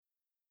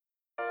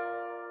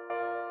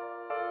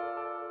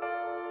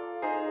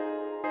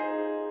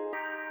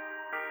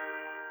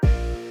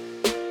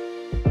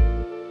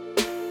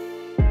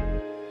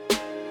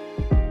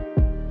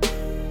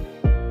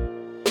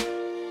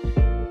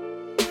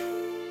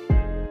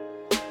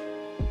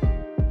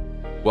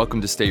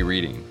Welcome to Stay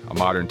Reading, a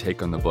modern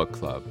take on the book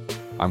club.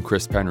 I'm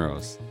Chris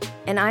Penrose.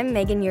 And I'm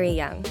Megan Yuri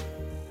Young.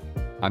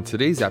 On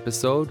today's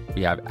episode,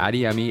 we have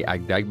Adeyemi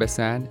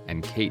Agdegbesan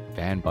and Kate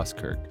Van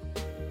Buskirk.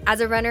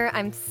 As a runner,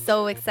 I'm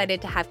so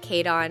excited to have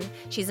Kate on.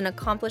 She's an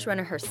accomplished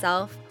runner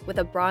herself with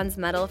a bronze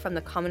medal from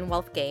the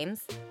Commonwealth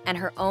Games and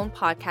her own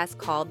podcast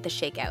called The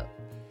Shakeout.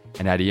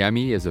 And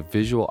Adeyemi is a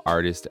visual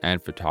artist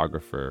and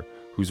photographer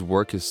whose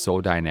work is so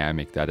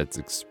dynamic that it's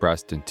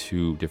expressed in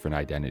two different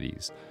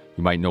identities.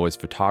 You might know his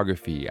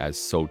photography as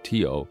So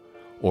Tio,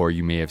 or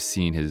you may have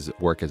seen his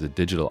work as a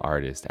digital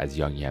artist as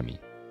Young Yemi.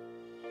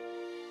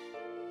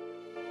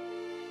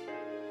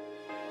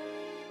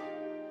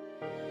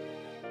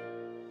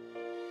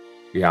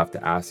 We have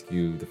to ask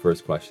you, the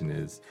first question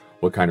is,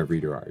 what kind of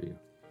reader are you?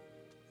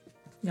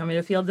 You want me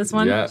to field this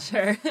one? Yeah.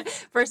 Sure.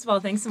 First of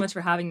all, thanks so much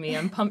for having me.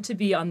 I'm pumped to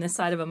be on this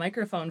side of a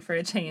microphone for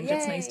a change. Yay.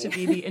 It's nice to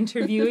be the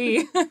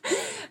interviewee.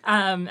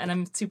 And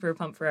I'm super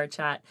pumped for our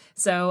chat.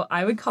 So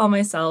I would call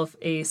myself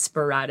a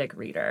sporadic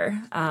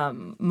reader.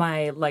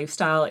 My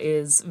lifestyle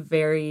is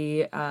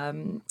very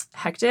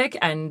hectic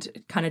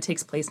and kind of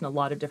takes place in a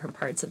lot of different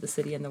parts of the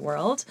city and the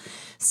world.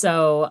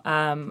 So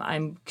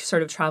I'm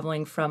sort of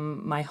traveling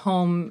from my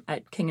home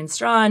at King and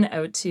Strawn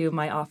out to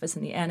my office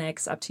in the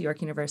Annex, up to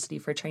York University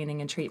for training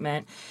and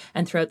treatment,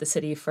 and throughout the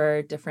city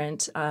for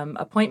different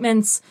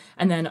appointments,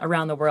 and then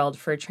around the world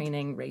for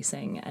training,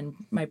 racing, and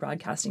my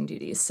broadcasting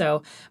duties.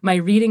 So my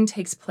reading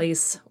takes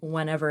place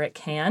whenever it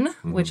can,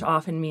 which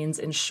often means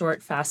in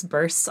short, fast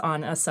bursts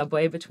on a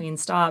subway between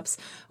stops,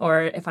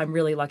 or if I'm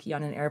really lucky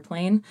on an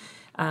airplane.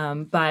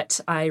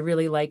 But I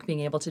really like being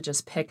able to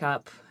just pick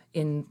up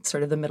in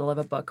sort of the middle of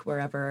a book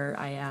wherever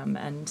I am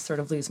and sort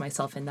of lose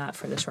myself in that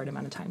for the short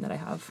amount of time that I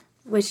have.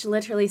 Which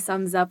literally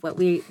sums up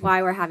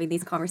why we're having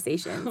these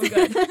conversations. Oh,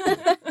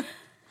 good.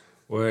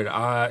 Word.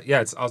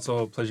 Yeah, it's also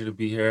a pleasure to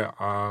be here.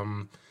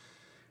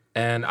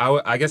 And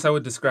I guess I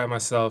would describe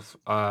myself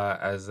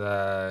as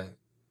a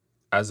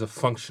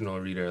functional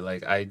reader.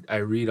 Like I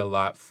read a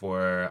lot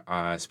for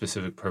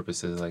specific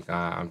purposes. Like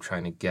I'm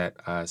trying to get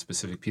a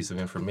specific piece of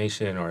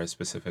information or a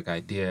specific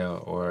idea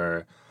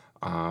or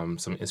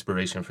some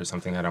inspiration for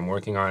something that I'm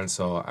working on.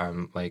 So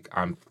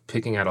I'm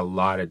picking at a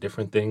lot of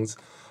different things.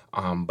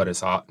 But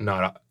it's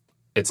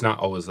not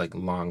always like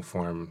long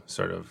form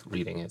sort of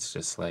reading. It's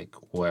just like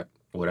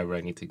whatever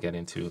I need to get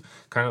into.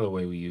 Kind of the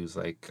way we use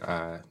like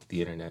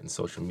the internet and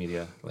social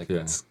media. Like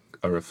it's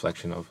a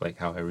reflection of like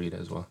how I read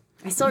as well.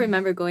 I still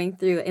remember going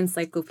through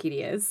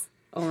encyclopedias.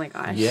 Oh my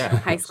gosh. Yeah, In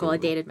high school,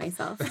 absolutely. I dated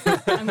myself.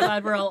 I'm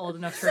glad we're all old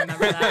enough to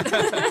remember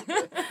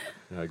that.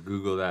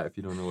 Google that if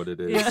you don't know what it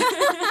is.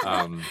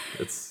 Yeah.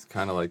 It's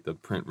kind of like the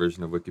print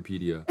version of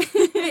Wikipedia.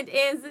 It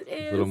is.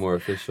 A little more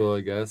official,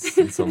 I guess,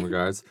 in some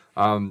regards.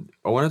 I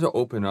wanted to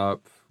open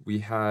up. We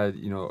had,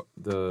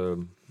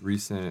 the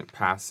recent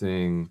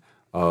passing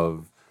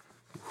of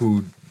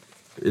who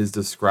is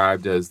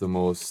described as the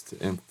most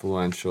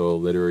influential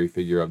literary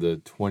figure of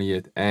the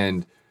 20th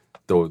and,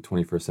 though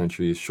 21st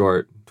century is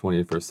short,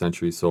 21st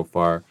century so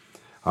far,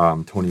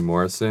 Toni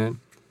Morrison.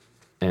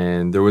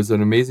 And there was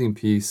an amazing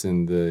piece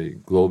in the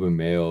Globe and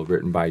Mail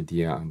written by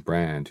Dion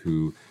Brand,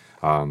 who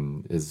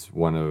is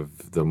one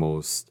of the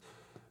most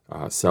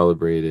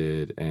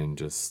celebrated and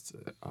just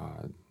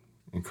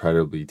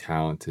incredibly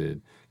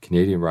talented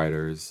Canadian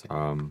writers.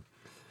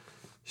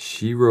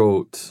 She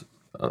wrote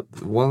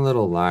one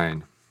little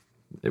line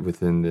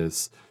within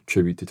this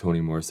tribute to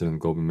Toni Morrison in the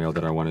Globe and Mail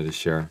that I wanted to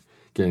share.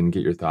 Get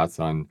your thoughts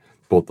on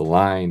both the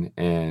line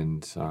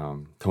and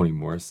Toni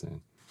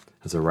Morrison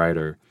as a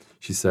writer.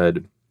 She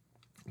said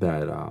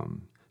that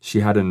she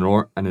had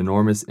an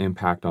enormous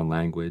impact on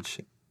language,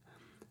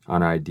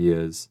 on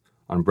ideas,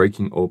 on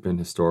breaking open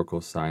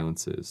historical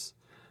silences.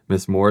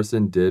 Miss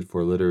Morrison did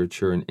for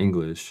literature in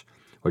English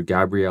what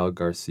Gabriel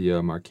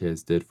Garcia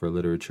Marquez did for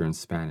literature in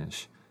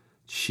Spanish.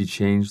 She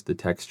changed the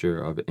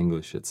texture of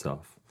English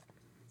itself.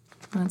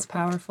 That's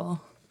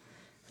powerful.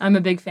 I'm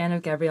a big fan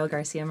of Gabriel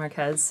Garcia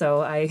Marquez,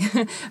 so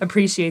I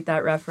appreciate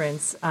that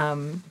reference.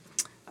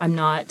 I'm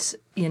not,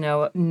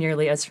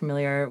 nearly as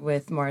familiar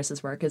with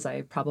Morris's work as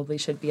I probably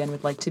should be and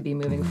would like to be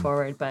moving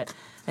forward. But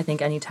I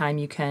think anytime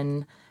you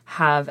can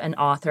have an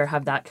author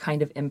have that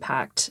kind of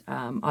impact,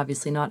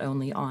 obviously not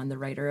only on the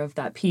writer of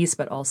that piece,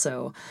 but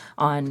also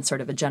on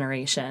sort of a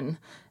generation,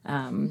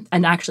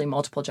 and actually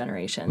multiple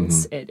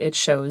generations, it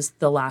shows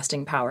the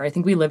lasting power. I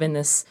think we live in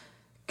this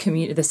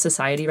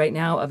society right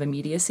now of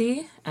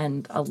immediacy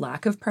and a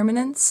lack of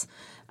permanence.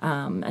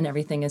 And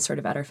everything is sort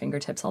of at our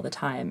fingertips all the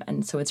time.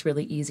 And so it's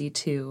really easy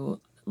to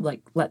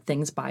let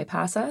things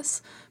bypass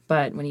us.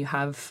 But when you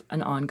have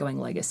an ongoing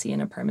legacy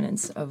and a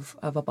permanence of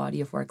a body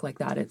of work like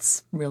that,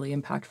 it's really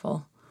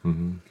impactful.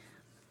 Mm-hmm.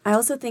 I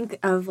also think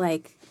of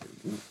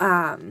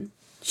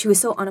she was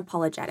so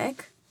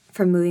unapologetic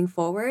for moving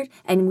forward.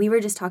 And we were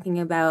just talking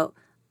about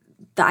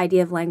the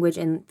idea of language.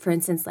 And for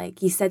instance,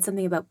 you said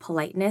something about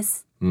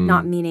politeness,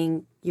 not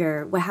meaning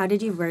how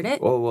did you word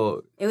it?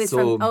 Well, it was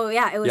from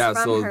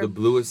so her. The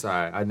Bluest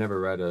Eye. I'd never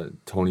read a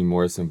Toni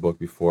Morrison book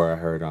before. I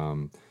heard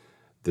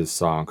this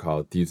song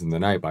called "Thieves in the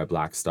Night" by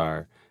Black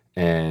Star,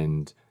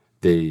 and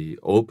they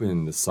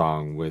opened the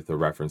song with a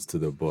reference to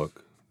the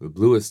book The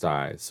Bluest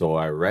Eye. So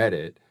I read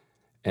it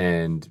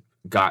and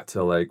got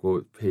to like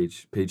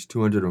page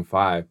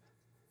 205,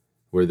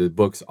 where the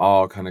book's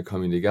all kind of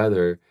coming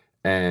together,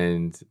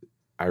 and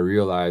I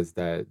realized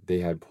that they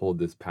had pulled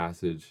this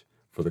passage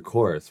for the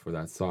chorus for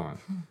that song.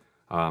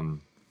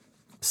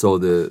 So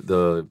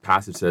the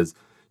passage says,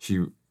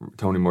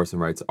 Toni Morrison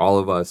writes, all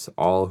of us,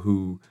 all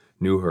who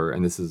knew her,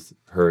 and this is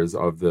hers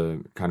of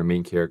the kind of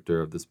main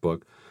character of this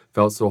book,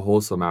 felt so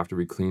wholesome after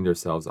we cleaned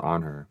ourselves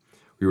on her.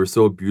 We were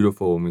so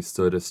beautiful when we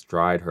stood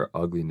astride her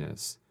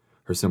ugliness.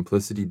 Her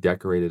simplicity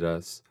decorated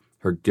us.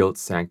 Her guilt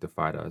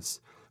sanctified us.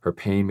 Her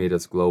pain made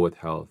us glow with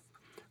health.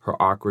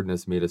 Her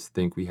awkwardness made us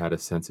think we had a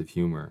sense of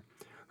humor.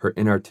 Her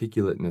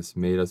inarticulateness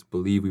made us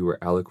believe we were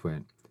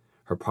eloquent.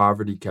 Her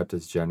poverty kept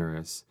us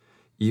generous.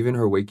 Even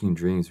her waking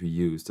dreams we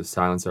used to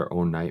silence our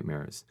own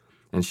nightmares.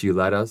 And she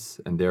led us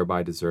and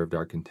thereby deserved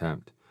our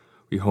contempt.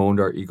 We honed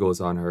our egos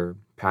on her,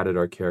 patted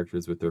our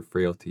characters with their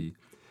frailty,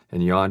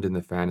 and yawned in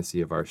the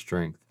fantasy of our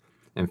strength.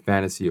 And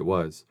fantasy it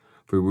was,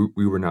 for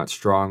we were not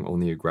strong,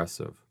 only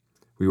aggressive.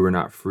 We were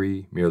not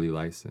free, merely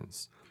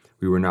licensed.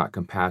 We were not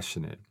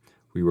compassionate.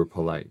 We were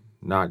polite,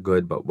 not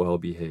good but well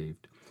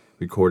behaved.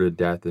 We courted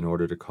death in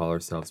order to call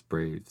ourselves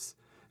braves,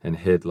 and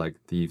hid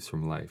like thieves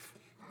from life.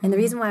 And the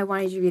reason why I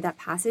wanted you to read that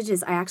passage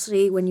is I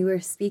actually, when you were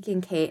speaking,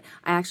 Kate,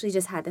 I actually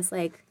just had this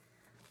like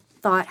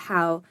thought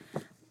how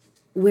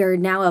we're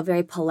now a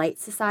very polite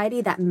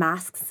society that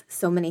masks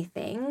so many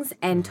things,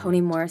 and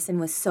Toni Morrison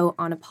was so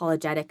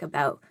unapologetic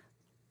about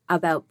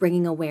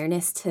bringing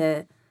awareness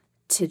to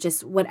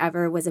just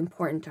whatever was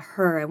important to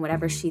her and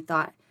whatever she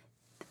thought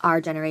our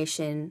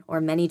generation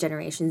or many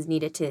generations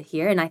needed to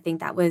hear. And I think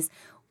that was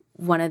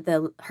one of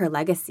her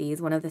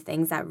legacies, one of the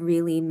things that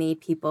really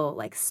made people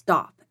like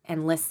stop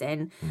and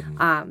listen,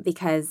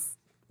 because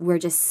we're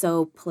just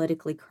so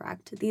politically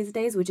correct these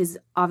days, which is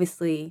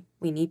obviously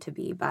we need to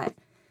be, but.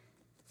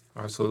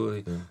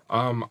 Absolutely.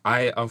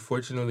 I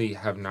unfortunately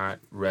have not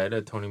read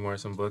a Toni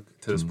Morrison book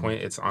to this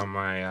point. It's on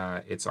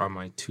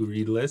my to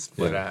read list,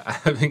 but I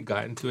haven't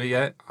gotten to it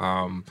yet.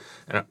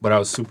 But I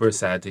was super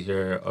sad to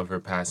hear of her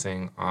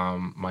passing.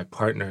 My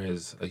partner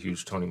is a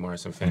huge Toni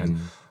Morrison fan,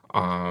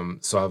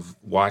 so I've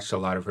watched a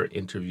lot of her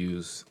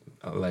interviews,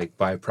 like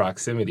by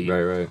proximity.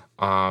 Right.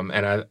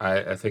 And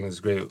I think it's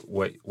great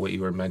what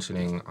you were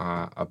mentioning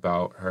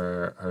about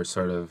her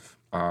sort of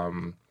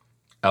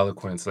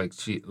eloquence, and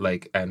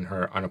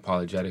her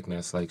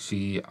unapologeticness. Like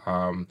she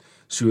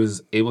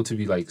was able to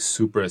be like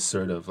super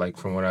assertive, like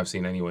from what I've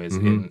seen anyways,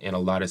 in a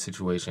lot of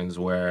situations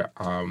where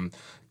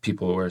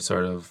people were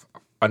sort of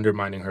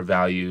undermining her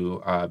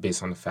value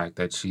based on the fact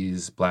that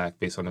she's Black,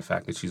 based on the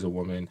fact that she's a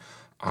woman,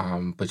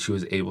 but she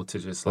was able to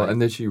just like,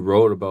 and then she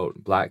wrote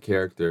about Black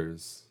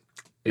characters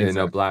in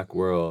a Black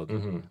world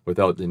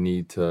without the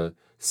need to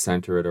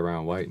center it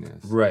around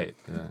whiteness. Right.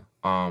 Yeah.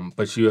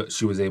 But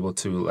she was able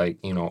to, like,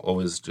 you know,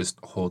 always just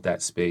hold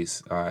that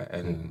space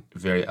and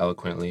very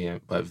eloquently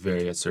but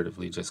very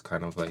assertively just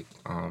kind of like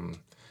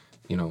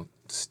you know,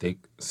 stake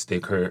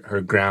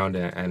her ground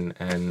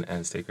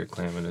and stake her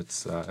claim, and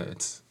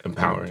it's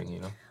empowering, you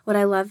know. What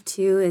I love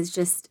too is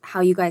just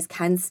how you guys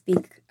can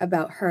speak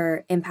about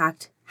her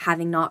impact,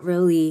 having not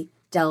really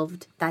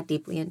delved that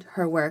deeply into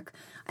her work.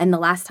 And the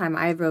last time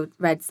I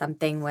read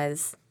something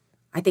was,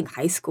 I think,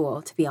 high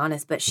school, to be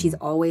honest, but she's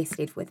always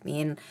stayed with me.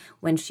 And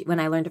when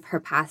I learned of her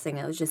passing,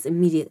 I was just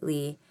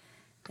immediately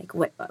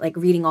like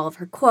reading all of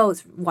her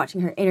quotes,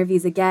 watching her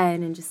interviews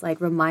again, and just like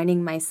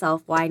reminding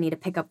myself why I need to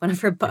pick up one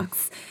of her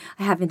books.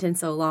 I haven't in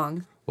so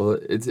long. Well,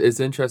 it's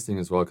interesting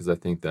as well, because I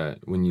think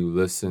that when you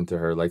listen to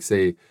her, like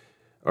say,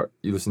 or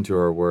you listen to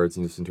her words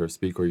and you listen to her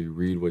speak, or you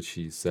read what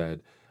she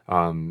said,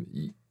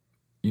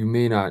 you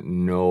may not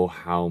know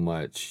how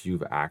much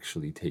you've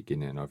actually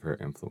taken in of her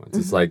influence.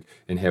 It's like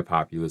in hip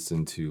hop, you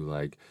listen to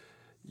like,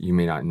 you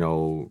may not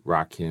know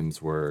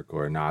Rakim's work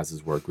or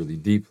Nas's work really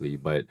deeply,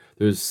 but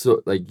there's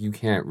so like you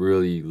can't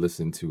really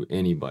listen to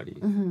anybody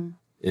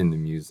in the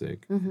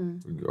music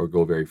or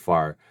go very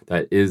far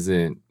that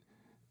isn't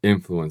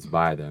influenced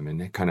by them,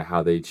 and kind of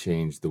how they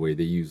change the way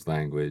they use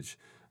language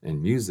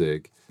and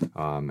music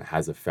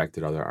has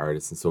affected other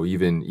artists. And so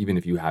even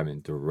if you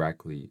haven't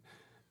directly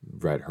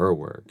read her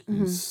work,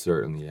 you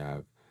certainly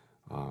have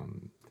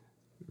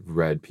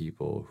read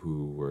people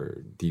who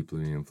were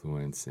deeply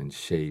influenced and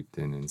shaped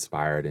and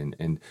inspired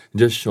and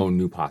just shown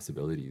new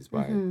possibilities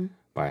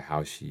by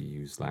how she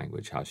used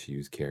language, how she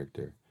used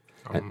character.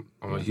 I'm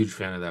a huge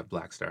fan of that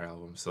Black Star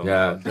album, so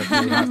Yeah. I'll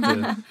definitely have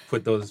to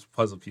put those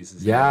puzzle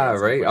pieces Yeah,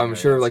 together. right. I'm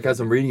sure, like,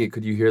 as I'm reading it,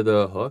 could you hear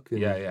the hook? in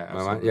Yeah, my mind?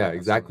 absolutely, Yeah,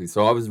 exactly.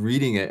 So I was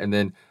reading it, and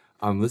then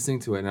I'm listening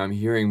to it, and I'm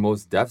hearing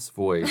Mos Def's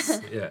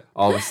voice Yeah.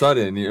 all of a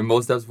sudden. And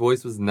Mos Def's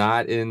voice was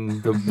not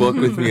in the book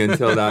with me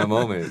until that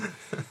moment.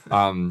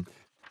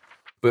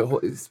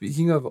 But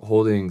speaking of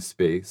holding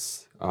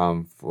space,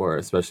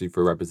 especially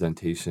for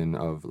representation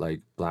of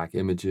like Black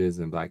images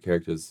and Black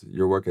characters,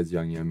 your work as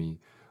Young Yummy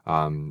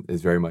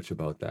is very much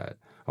about that.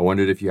 I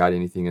wondered if you had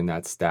anything in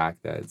that stack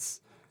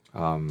that's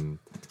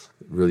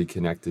really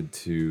connected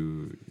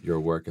to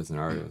your work as an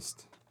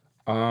artist.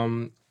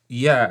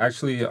 Yeah,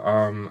 actually,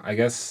 I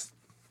guess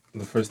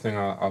the first thing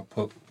I'll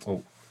pull.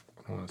 Oh,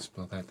 I don't want to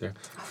spill that there.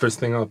 First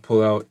thing I'll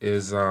pull out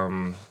is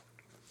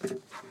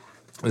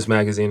this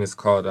magazine is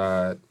called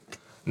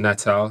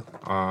Natal.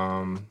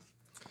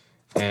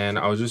 And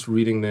I was just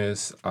reading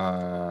this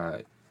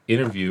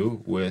interview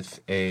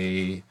with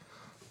a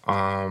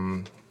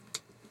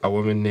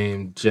woman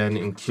named Jen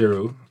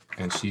Nkiru,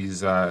 and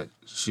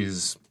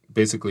she's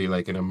basically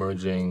like an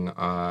emerging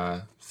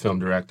film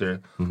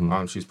director.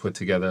 She's put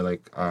together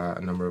like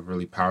a number of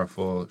really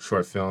powerful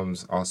short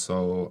films.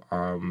 Also,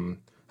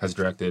 has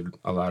directed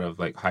a lot of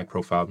like high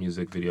profile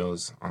music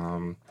videos.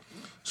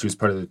 She was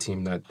part of the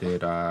team that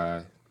did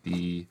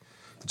the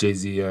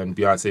Jay-Z and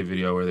Beyonce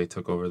video where they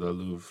took over the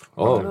Louvre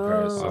in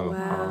Paris. So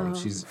wow.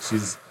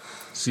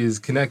 she's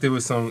connected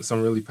with some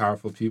really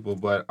powerful people.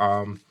 But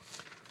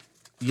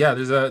yeah,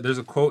 there's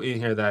a quote in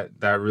here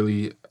that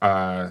really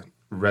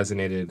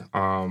resonated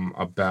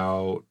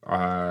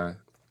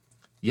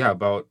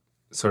about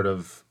sort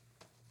of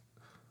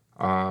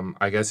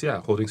I guess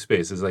holding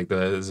space is like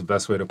is the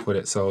best way to put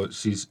it. So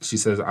she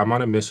says, I'm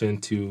on a mission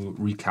to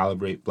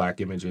recalibrate Black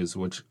images,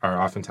 which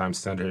are oftentimes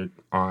centered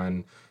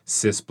on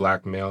cis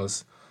Black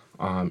males,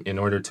 in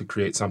order to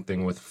create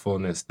something with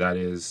fullness that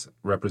is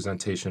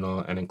representational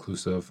and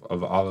inclusive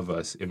of all of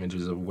us,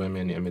 images of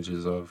women,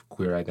 images of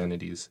queer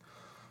identities.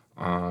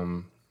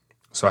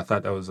 So I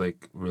thought that was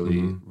like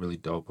really, really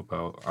dope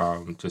about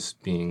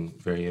just being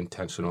very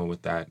intentional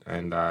with that,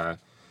 and I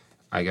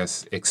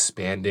guess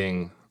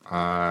expanding.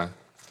 I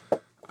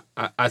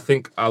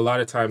think a lot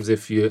of times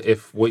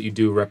if what you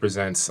do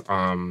represents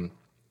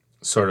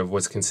sort of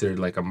what's considered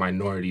like a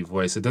minority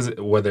voice, it doesn't,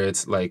 whether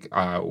it's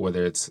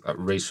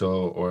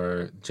racial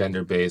or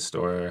gender based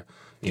or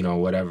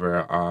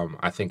whatever.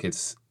 I think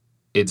it's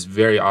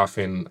very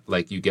often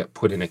like you get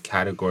put in a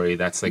category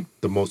that's like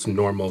the most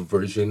normal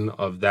version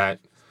of that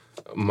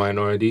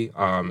minority,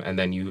 and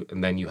then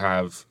you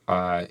have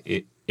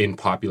it in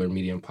popular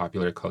media and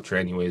popular culture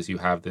anyways, you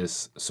have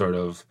this sort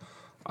of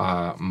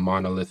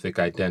monolithic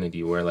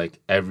identity where like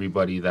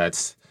everybody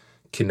that's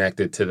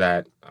connected to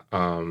that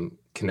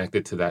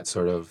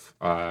sort of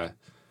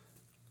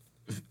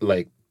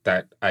like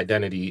that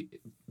identity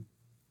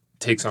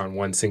takes on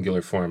one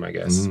singular form, I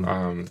guess,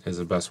 is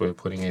the best way of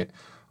putting it.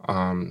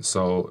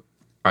 So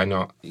I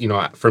know,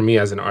 for me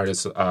as an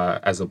artist,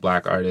 as a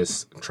Black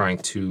artist, trying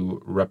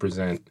to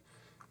represent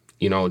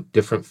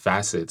different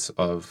facets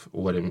of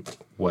what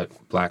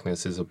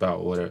Blackness is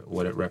about,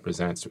 what it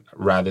represents,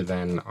 rather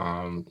than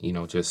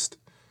just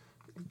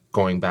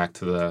going back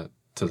to the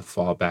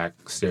fallback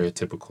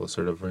stereotypical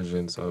sort of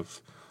versions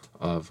of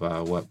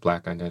what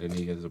Black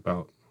identity is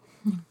about.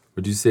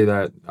 Would you say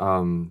that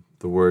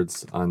the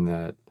words on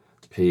that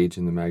page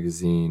in the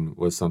magazine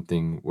was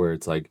something where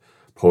it's like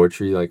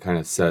poetry, like kind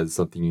of says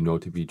something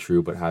to be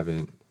true but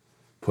haven't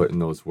put in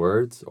those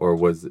words, or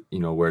was it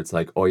where it's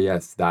like, oh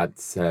yes, that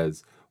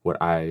says what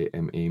I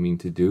am aiming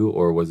to do,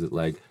 or was it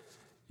like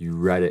you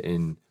read it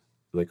in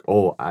like,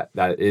 oh,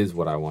 that is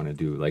what I want to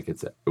do? Like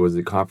was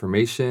it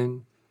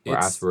confirmation or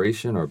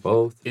aspiration or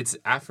both? It's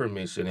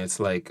affirmation. It's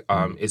like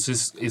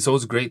it's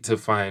always great to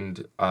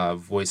find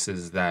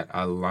voices that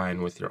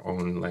align with your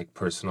own like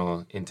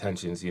personal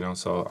intentions,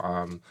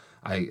 So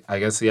I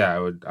guess I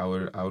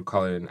would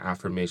call it an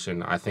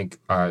affirmation. I think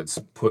it's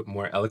put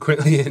more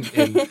eloquently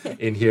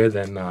in here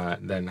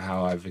than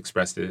how I've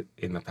expressed it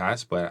in the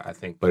past. But I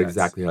think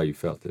exactly how you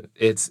felt it.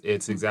 It's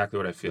exactly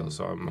what I feel.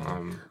 So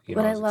I'm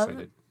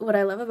excited. What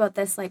I love about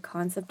this like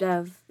concept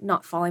of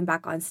not falling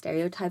back on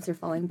stereotypes or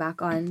falling back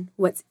on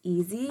what's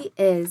easy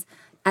is,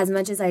 as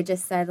much as I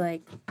just said,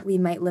 like we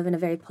might live in a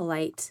very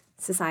polite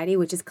society,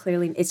 which is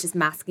clearly it's just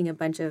masking a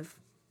bunch of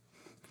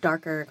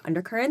darker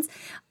undercurrents,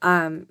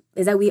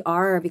 is that we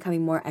are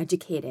becoming more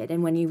educated,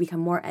 and when you become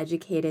more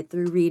educated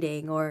through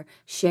reading or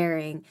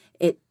sharing,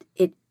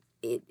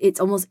 it's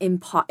almost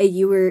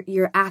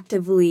you're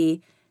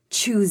actively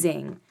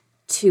choosing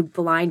to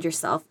blind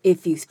yourself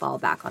if you fall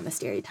back on the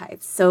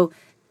stereotypes. So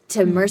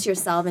to immerse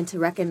yourself and to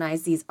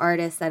recognize these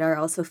artists that are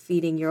also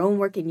feeding your own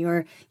work and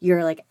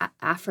you're like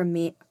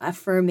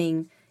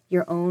affirming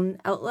your own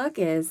outlook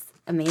is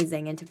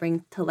amazing, and to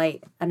bring to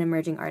light an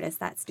emerging artist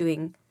that's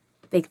doing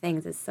big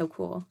things is so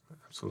cool.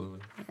 Absolutely.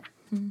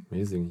 Yeah.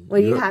 Amazing. What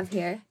do you have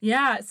here?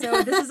 Yeah,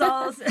 so this is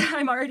all,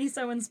 I'm already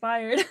so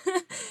inspired.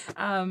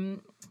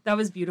 That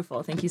was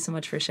beautiful. Thank you so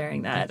much for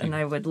sharing that. And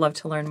I would love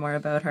to learn more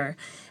about her.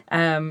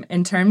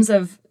 In terms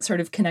of sort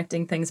of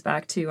connecting things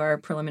back to our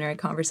preliminary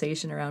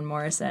conversation around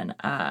Morrison,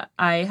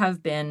 I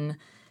have been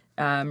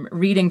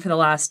reading for the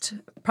last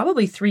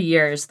probably 3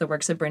 years the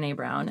works of Brené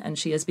Brown, and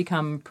she has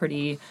become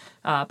pretty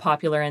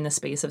popular in the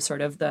space of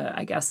sort of the,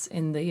 I guess,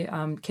 in the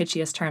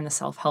kitschiest term, the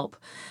self-help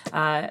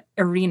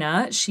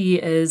arena.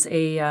 She is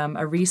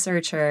a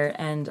researcher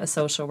and a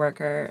social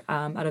worker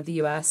out of the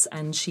U.S.,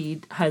 and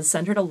she has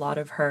centered a lot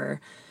of her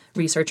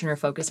research and her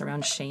focus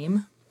around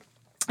shame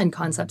and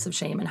concepts of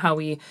shame and how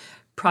we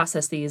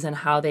process these and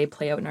how they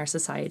play out in our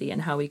society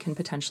and how we can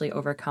potentially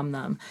overcome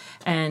them.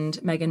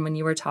 And Megan, when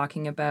you were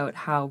talking about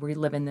how we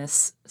live in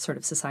this sort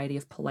of society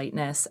of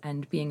politeness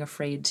and being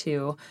afraid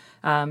to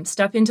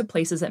step into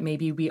places that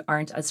maybe we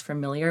aren't as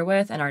familiar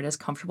with and aren't as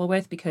comfortable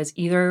with, because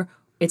either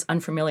it's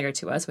unfamiliar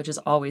to us, which is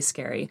always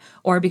scary,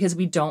 or because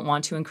we don't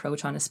want to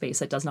encroach on a space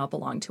that does not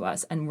belong to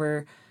us.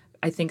 And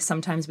I think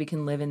sometimes we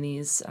can live in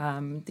these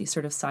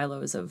sort of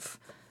silos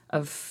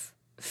of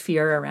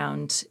fear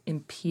around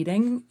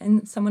impeding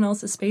in someone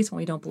else's space when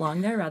we don't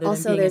belong there, rather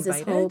also than being there's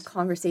invited. this whole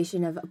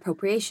conversation of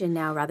appropriation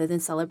now rather than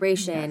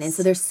celebration. Yes. And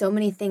so there's so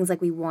many things like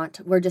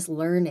we're just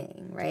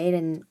learning, right?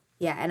 And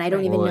and I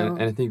don't even know.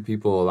 And I think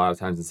people a lot of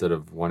times, instead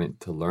of wanting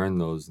to learn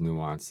those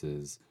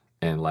nuances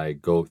and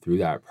like go through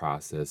that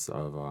process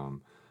of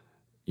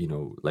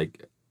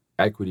like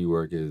equity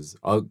work is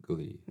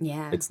ugly.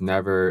 Yeah. It's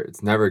never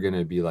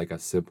gonna be like a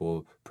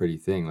simple, pretty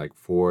thing. Like,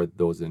 for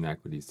those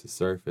inequities to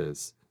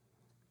surface,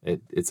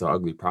 it's an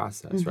ugly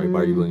process, right? But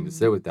are you willing to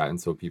sit with that?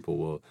 And so people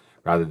will,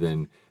 rather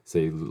than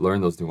say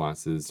learn those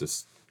nuances,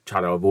 just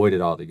try to avoid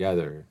it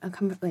altogether. Like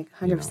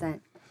 100%.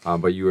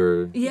 But you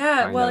were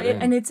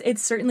and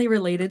it's certainly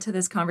related to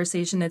this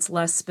conversation. It's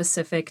less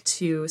specific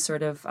to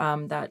sort of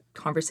that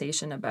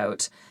conversation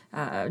about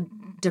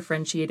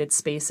differentiated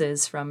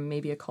spaces from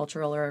maybe a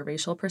cultural or a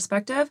racial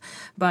perspective.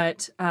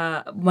 But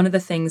one of the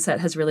things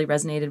that has really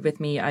resonated with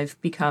me, I've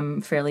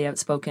become fairly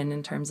outspoken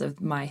in terms of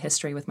my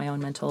history with my own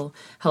mental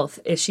health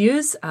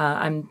issues.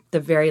 I'm the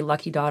very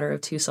lucky daughter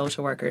of 2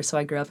 social workers, so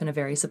I grew up in a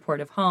very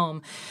supportive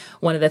home.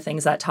 One of the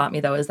things that taught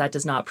me, though, is that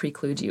does not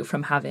preclude you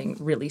from having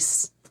really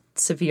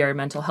severe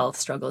mental health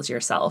struggles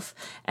yourself.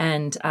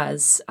 And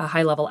as a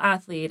high-level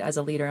athlete, as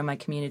a leader in my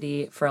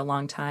community for a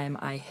long time,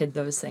 I hid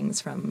those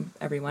things from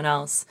everyone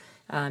else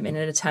in an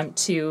attempt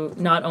to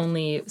not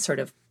only sort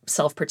of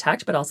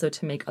self-protect, but also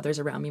to make others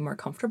around me more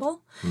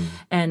comfortable.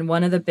 And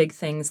one of the big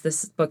things,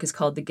 this book is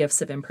called The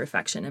Gifts of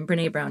Imperfection, and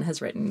Brene Brown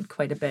has written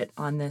quite a bit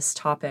on this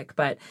topic,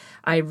 but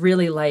I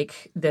really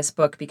like this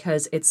book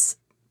because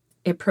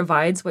it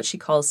provides what she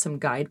calls some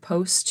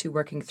guideposts to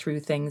working through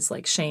things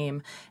like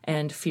shame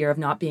and fear of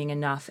not being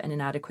enough and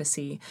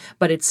inadequacy.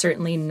 But it's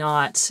certainly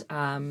not,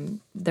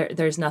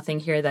 there's nothing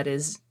here that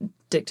is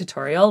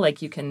dictatorial.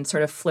 Like, you can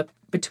sort of flip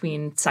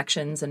between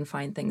sections and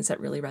find things that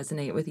really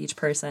resonate with each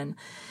person.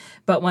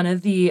 But one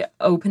of the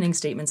opening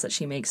statements that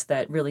she makes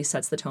that really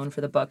sets the tone for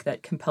the book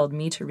that compelled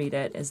me to read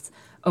it is,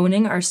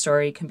 owning our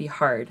story can be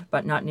hard,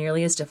 but not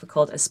nearly as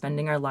difficult as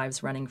spending our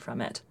lives running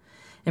from it.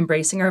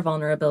 Embracing our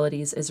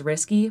vulnerabilities is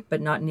risky,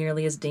 but not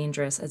nearly as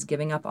dangerous as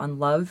giving up on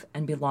love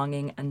and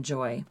belonging and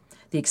joy,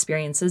 the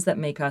experiences that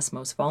make us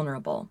most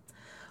vulnerable.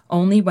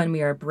 Only when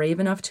we are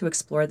brave enough to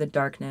explore the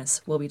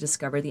darkness will we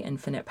discover the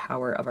infinite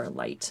power of our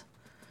light.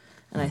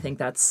 And I think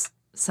that's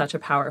such a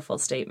powerful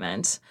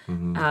statement.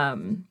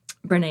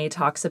 Brene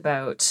talks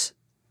about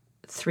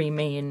 3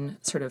 main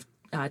sort of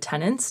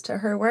tenets to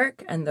her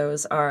work, and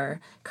those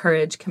are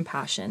courage,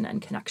 compassion,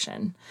 and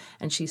connection.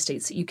 And she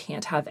states that you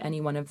can't have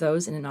any one of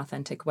those in an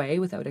authentic way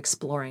without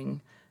exploring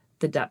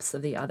the depths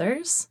of the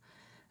others.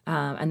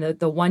 And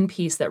the one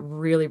piece that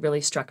really,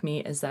 really struck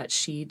me is that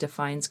she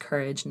defines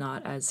courage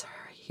not as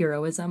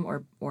heroism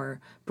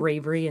or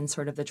bravery in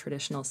sort of the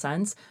traditional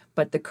sense,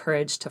 but the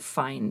courage to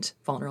find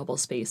vulnerable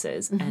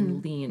spaces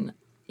and lean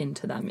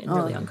into them in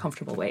really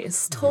uncomfortable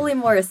ways. Totally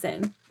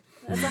Morrison.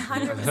 That's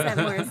 100%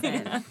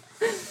 Morrison.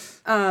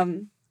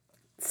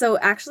 So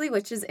actually,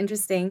 which is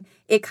interesting,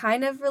 it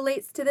kind of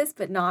relates to this,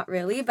 but not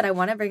really. But I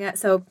want to bring up,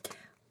 so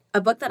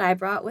a book that I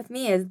brought with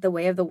me is The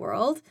Way of the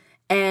World.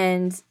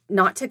 And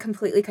not to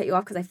completely cut you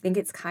off, because I think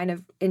it's kind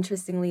of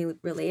interestingly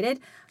related.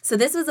 So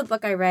this was a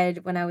book I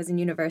read when I was in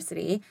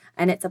university,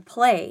 and it's a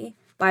play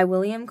by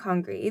William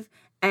Congreve.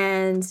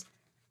 And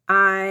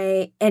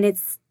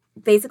it's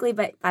basically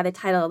by the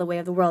title, The Way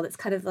of the World, it's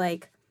kind of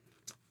like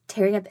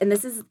tearing up, and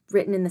this is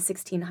written in the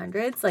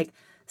 1600s, like,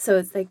 so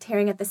it's like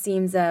tearing at the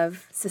seams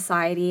of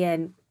society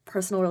and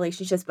personal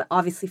relationships, but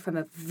obviously from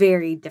a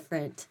very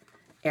different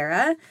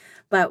era.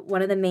 But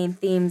one of the main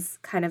themes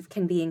kind of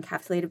can be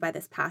encapsulated by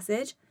this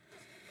passage.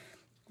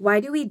 Why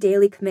do we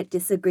daily commit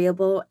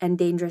disagreeable and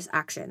dangerous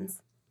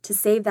actions? To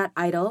save that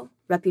idle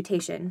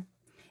reputation.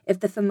 If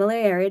the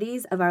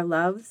familiarities of our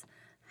loves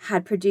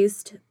had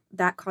produced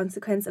that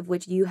consequence of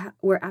which you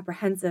were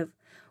apprehensive,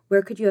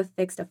 where could you have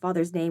fixed a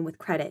father's name with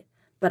credit,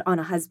 but on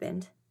a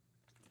husband?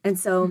 And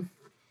so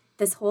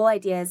this whole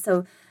idea is,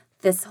 so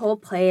this whole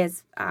play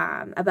is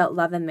about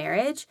love and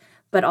marriage,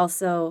 but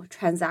also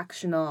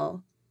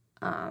transactional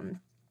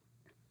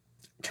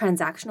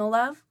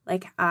love.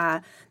 Like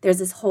there's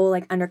this whole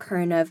like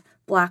undercurrent of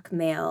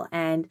blackmail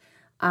and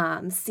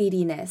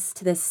seediness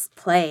to this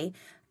play.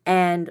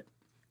 And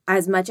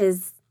as much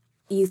as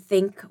you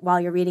think while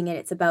you're reading it,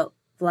 it's about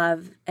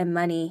love and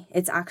money,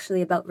 it's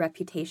actually about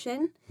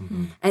reputation.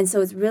 And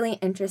so it's really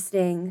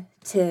interesting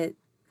to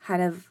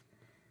kind of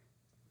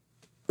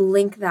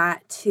link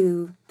that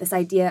to this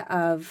idea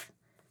of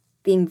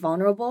being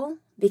vulnerable,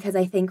 because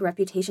I think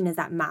reputation is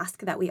that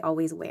mask that we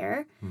always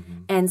wear.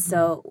 And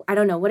so I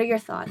don't know, what are your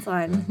thoughts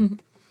on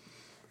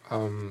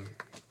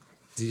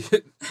Do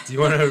you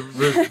want to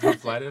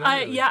reply to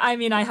that? Yeah, I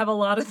mean, I have a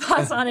lot of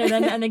thoughts on it.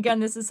 And again,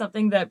 this is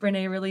something that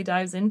Brene really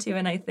dives into.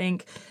 And I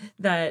think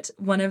that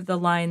one of the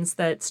lines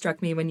that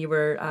struck me when you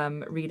were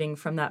reading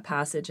from that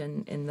passage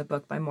in the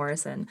book by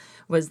Morrison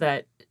was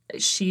that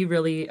she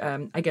really,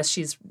 I guess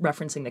she's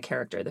referencing the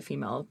character, the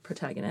female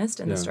protagonist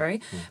in the story,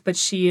 but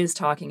she is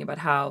talking about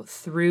how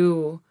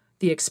through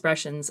the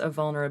expressions of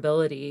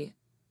vulnerability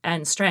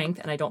and strength,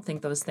 and I don't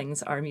think those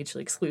things are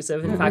mutually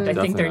exclusive. In fact, I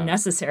think they're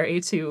necessary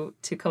to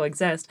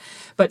coexist.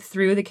 But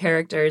through the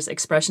character's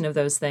expression of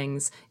those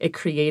things, it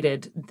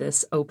created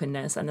this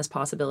openness and this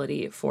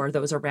possibility for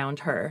those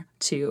around her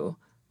to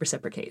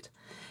reciprocate.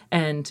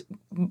 And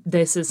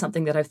this is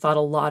something that I've thought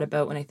a lot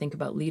about when I think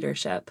about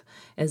leadership,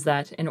 is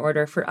that in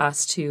order for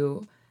us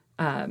to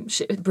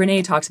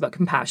Brene talks about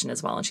compassion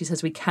as well, and she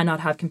says we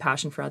cannot have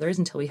compassion for others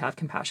until we have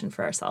compassion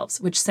for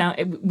ourselves. Which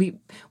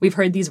we've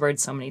heard these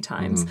words so many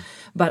times,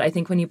 but I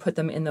think when you put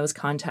them in those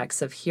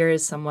contexts of here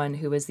is someone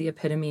who is the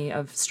epitome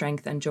of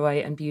strength and joy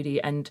and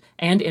beauty and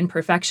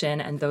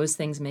imperfection, and those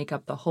things make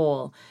up the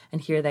whole,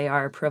 and here they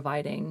are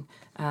providing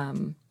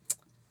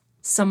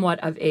somewhat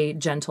of a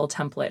gentle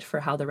template for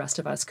how the rest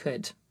of us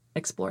could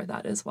explore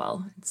that as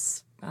well.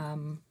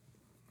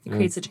 It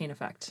creates a chain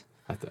effect.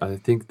 I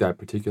think that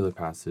particular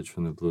passage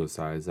from the Bluest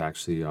Eye is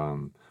actually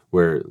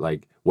where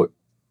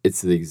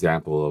it's the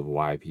example of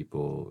why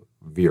people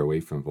veer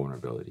away from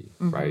vulnerability,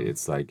 right?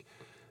 It's like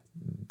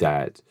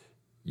that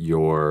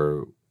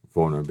your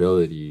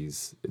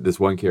vulnerabilities, this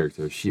one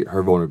character,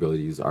 her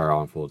vulnerabilities are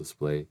on full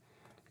display,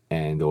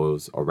 and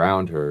those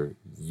around her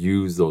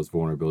use those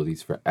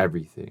vulnerabilities for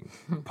everything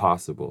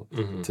possible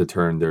to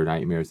turn their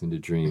nightmares into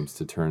dreams,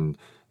 to turn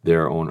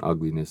their own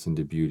ugliness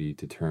into beauty,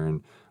 to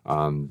turn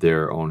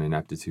their own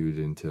ineptitude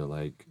into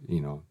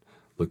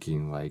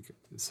looking like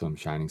some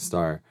shining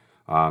star.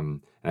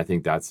 And I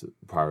think that's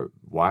part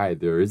why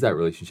there is that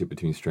relationship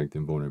between strength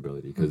and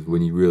vulnerability, because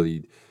when you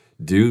really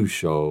do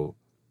show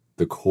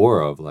the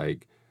core of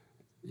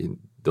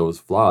those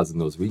flaws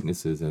and those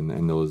weaknesses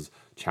and those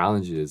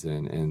challenges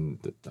and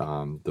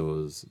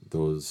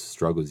those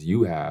struggles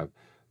you have,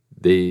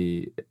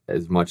 they,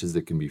 as much as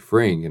it can be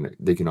freeing, and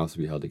they can also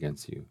be held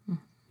against you.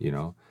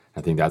 I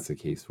think that's the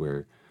case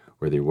where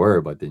they were,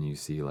 but then you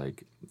see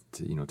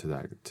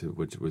to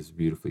which was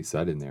beautifully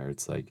said in there.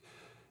 It's like,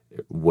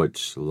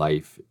 which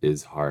life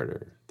is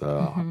harder,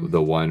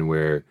 the one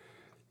where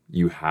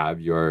you have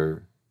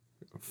your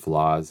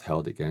flaws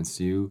held against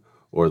you,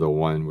 or the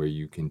one where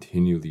you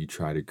continually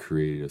try to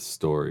create a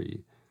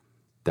story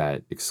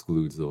that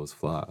excludes those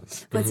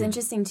flaws. What's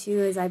interesting too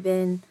is I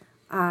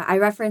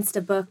referenced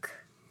a book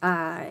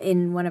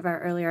in one of our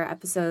earlier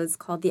episodes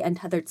called The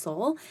Untethered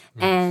Soul.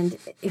 And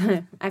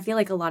I feel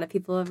like a lot of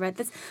people have read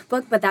this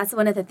book, but that's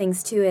one of the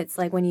things too. It's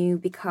like when you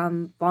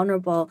become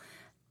vulnerable,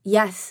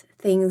 yes,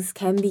 things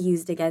can be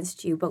used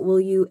against you, but will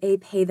you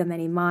pay them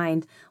any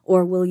mind,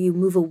 or will you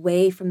move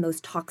away from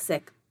those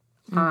toxic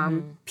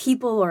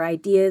people or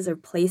ideas or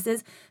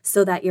places,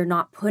 so that you're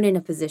not put in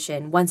a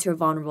position once you're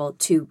vulnerable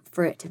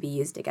for it to be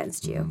used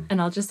against you. And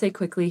I'll just say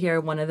quickly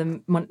here,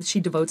 she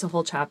devotes a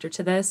whole chapter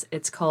to this.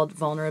 It's called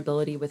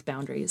Vulnerability with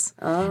Boundaries.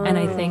 And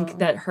I think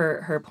that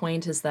her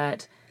point is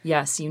that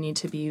yes, you need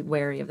to be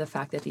wary of the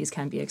fact that these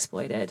can be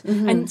exploited.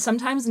 And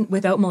sometimes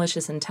without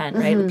malicious intent,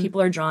 right?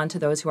 People are drawn to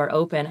those who are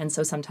open. And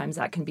so sometimes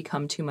that can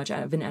become too much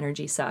of an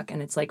energy suck.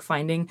 And it's like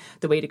finding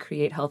the way to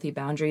create healthy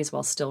boundaries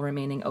while still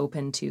remaining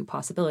open to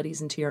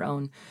possibilities and to your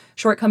own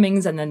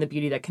shortcomings. And then the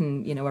beauty that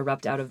can,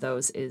 erupt out of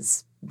those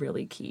is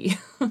really key.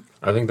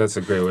 I think that's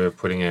a great way of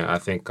putting it. I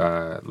think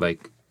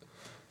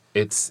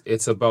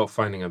it's about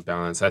finding a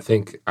balance. I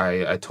think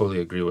I totally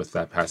agree with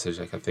that passage.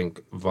 I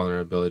think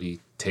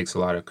vulnerability takes a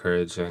lot of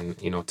courage, and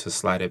to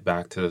slide it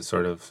back to the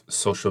sort of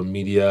social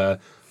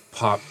media,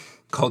 pop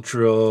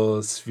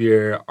cultural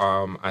sphere.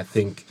 I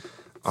think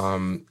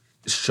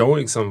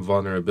showing some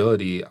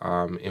vulnerability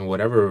in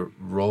whatever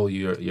role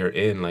you're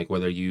in, like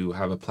whether you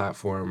have a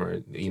platform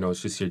or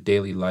it's just your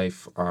daily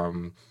life,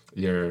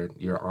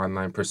 your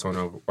online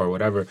persona or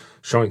whatever,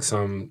 showing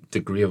some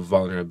degree of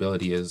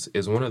vulnerability is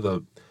one of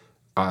the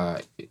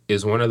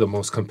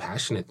most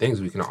compassionate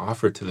things we can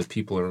offer to the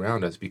people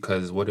around us,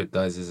 because what it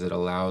does is it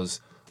allows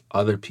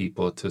other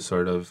people to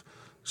sort of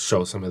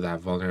show some of that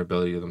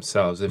vulnerability to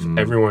themselves. If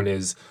everyone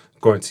is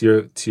going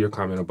to your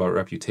comment about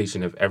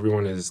reputation, if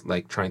everyone is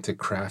like trying to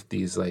craft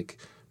these like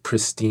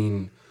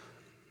pristine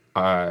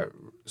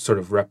sort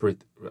of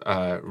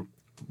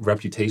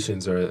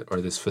reputations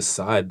or this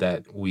facade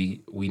that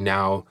we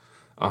now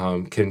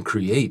can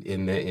create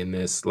in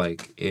this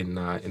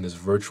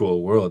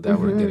virtual world that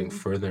we're getting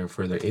further and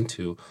further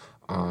into,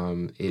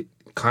 it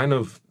kind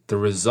of, the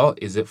result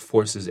is it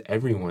forces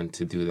everyone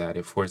to do that.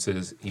 It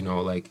forces,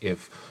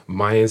 if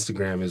my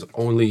Instagram is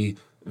only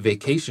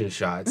vacation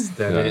shots,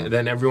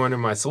 then everyone in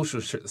my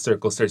social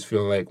circle starts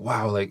feeling like,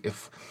 wow, like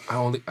if I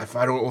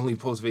don't only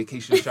post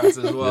vacation shots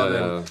as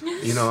well,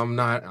 then I'm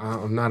not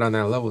on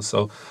that level.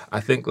 So I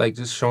think like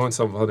just showing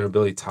some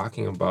vulnerability,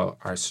 talking about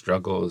our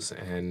struggles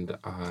and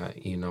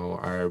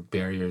our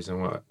barriers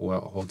and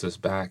what holds us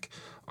back,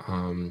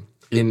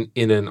 in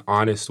an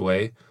honest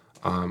way,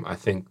 I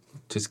think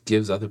just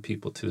gives other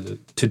people to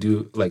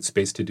do like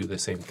space to do the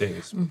same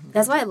things. Mm-hmm.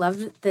 That's why I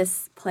loved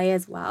this play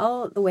as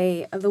well, The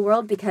Way of the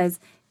World, because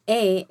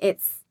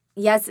it's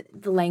yes,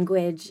 the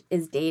language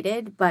is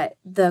dated, but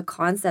the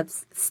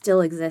concepts still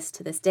exist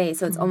to this day.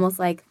 So it's almost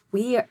like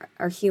we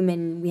are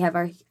human. We have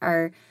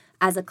our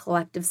as a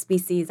collective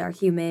species, our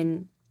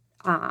human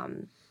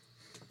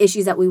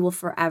issues that we will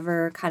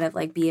forever kind of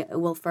like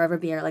will forever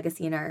be our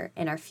legacy in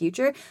our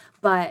future.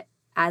 But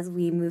as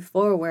we move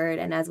forward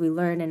and as we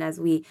learn and as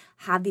we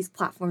have these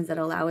platforms that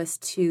allow us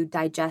to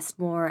digest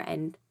more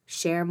and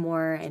share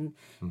more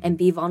and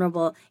be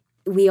vulnerable,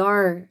 we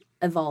are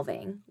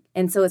evolving.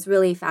 And so it's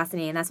really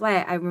fascinating. And that's why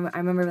I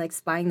remember like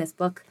spying this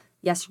book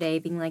yesterday,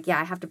 being like, yeah,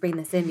 I have to bring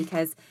this in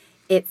because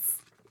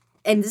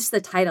and just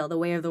the title, The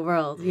Way of the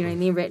World, you know what I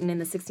mean? Written in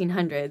the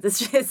 1600s.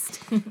 It's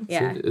just,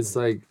 yeah. So it's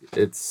like,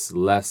 it's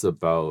less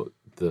about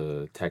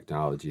the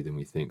technology than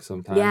we think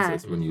sometimes. Yeah.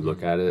 It's when you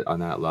look at it on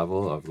that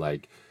level of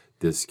like,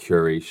 this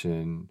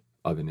curation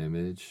of an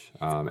image.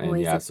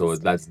 So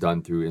that's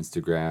done through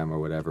Instagram or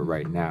whatever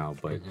right now.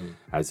 But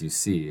as you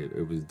see,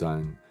 it was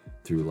done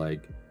through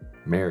like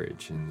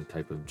marriage and the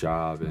type of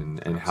job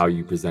and how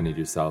you presented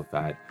yourself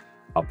at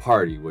a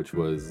party, which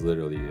was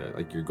literally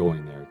like you're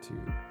going there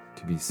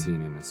to be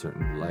seen in a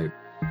certain light.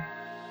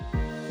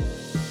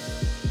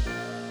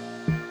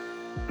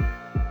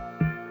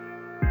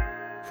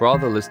 For all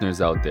the listeners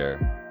out there,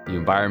 the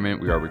environment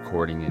we are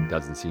recording in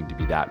doesn't seem to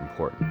be that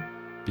important,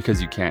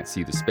 because you can't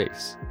see the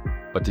space.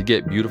 But to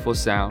get beautiful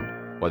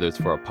sound, whether it's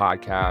for a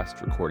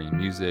podcast, recording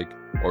music,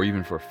 or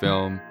even for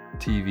film,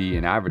 TV,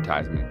 and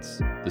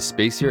advertisements, the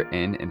space you're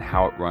in and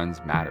how it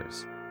runs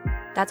matters.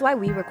 That's why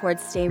we record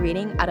Stay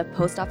Reading out of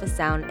Post Office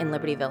Sound in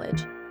Liberty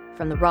Village.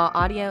 From the raw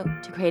audio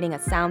to creating a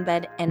sound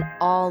bed and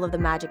all of the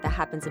magic that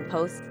happens in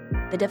post,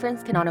 the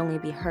difference can not only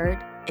be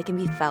heard, it can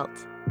be felt.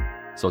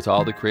 So to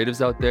all the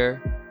creatives out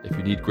there, if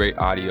you need great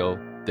audio,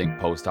 think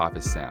Post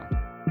Office Sound.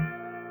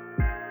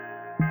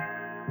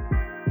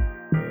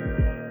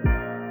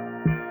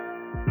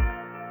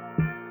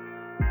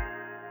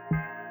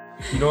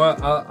 You know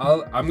what?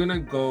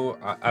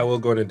 I will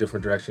go in a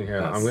different direction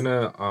here. Yes. I'm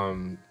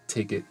gonna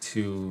take it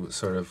to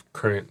sort of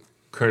current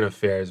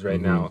affairs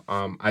right now.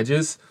 I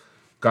just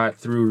got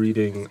through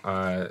reading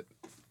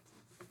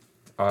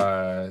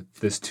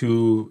this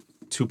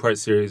two-part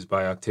series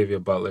by Octavia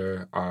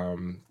Butler,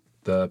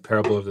 The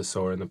Parable of the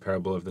Sower and The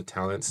Parable of the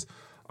Talents.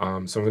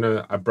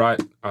 So I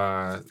brought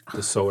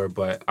The Sower,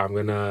 but I'm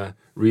gonna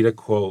read a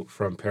quote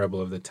from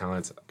Parable of the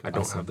Talents. I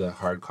don't have the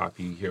hard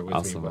copy here with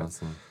me, but.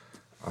 Awesome.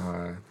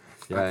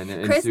 Yeah,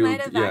 and Chris might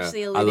have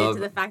actually alluded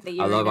to the fact that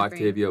you. I love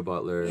Octavia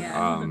Butler.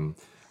 Yeah.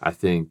 I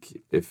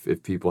think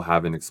if people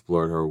haven't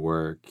explored her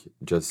work,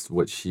 just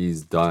what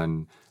she's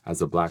done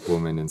as a Black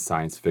woman in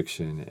science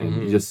fiction,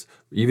 and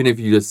even if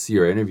you just see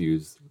her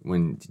interviews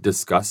when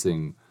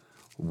discussing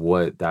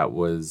what that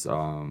was,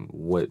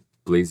 what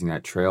Blazing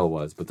That Trail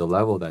was, but the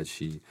level that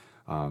she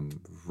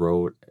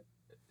wrote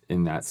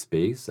in that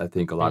space, I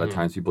think a lot of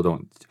times people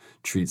don't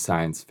treat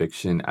science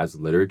fiction as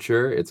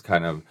literature. It's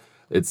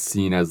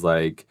seen as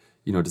like,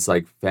 just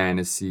like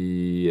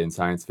fantasy and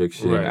science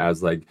fiction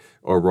as like,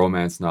 or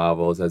romance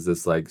novels as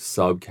this like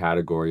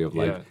subcategory of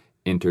like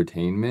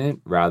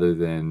entertainment rather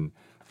than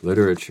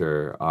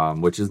literature,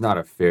 which is not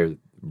a fair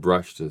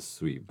brush to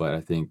sweep. But I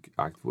think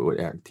what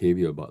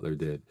Octavia Butler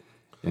did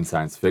in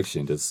science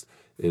fiction just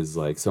is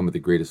like some of the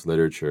greatest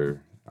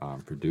literature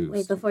produced.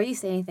 Wait, before you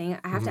say anything,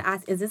 I have to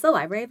ask, is this a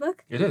library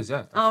book? It is,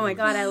 yeah. Oh my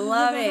God, I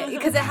love it.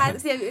 Because it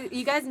has,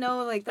 you guys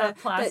know like the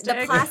plastic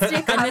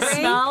and the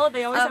smell,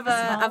 they always have a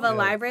smell. Of a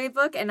library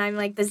book, and I'm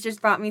like, this just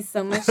brought me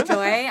so much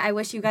joy. I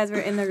wish you guys were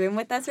in the room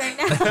with us right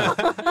now.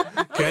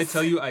 Can I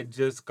tell you, I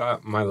just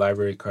got my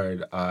library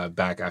card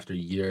back after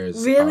years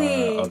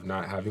of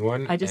not having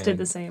one. I just did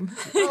the same.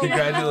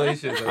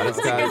 Congratulations. I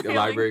just got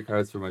library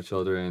cards for my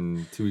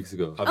children 2 weeks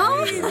ago.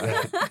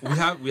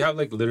 We have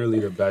like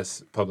literally the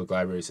best public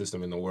library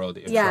system in the world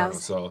in Toronto.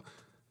 So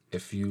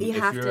if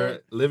you're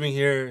living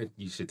here,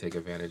 you should take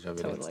advantage of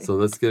it. Totally. So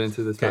let's get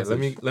into this. Okay,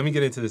 let me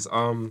get into this.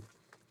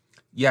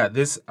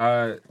 This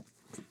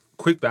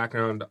quick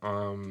background.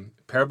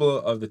 Parable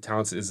of the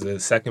Talents is the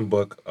second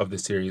book of the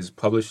series,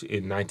 published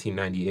in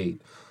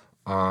 1998.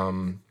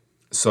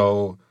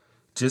 So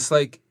just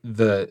like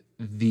the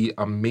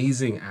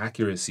amazing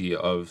accuracy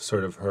of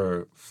sort of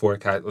her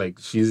forecast, like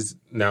she's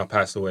now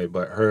passed away,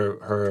 but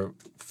her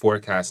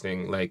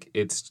forecasting, like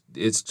it's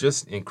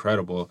just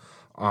incredible.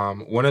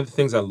 One of the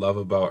things I love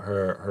about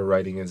her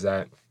writing is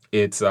that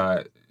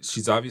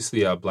she's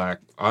obviously a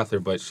Black author,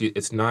 but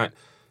it's not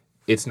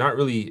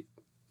really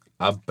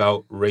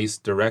about race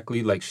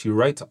directly. Like, she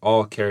writes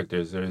all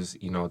characters. There's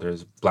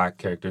black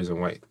characters and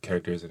white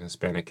characters and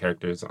Hispanic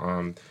characters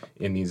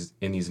in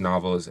these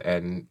novels,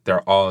 and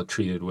they're all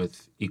treated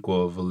with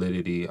equal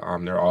validity.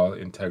 They're all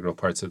integral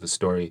parts of the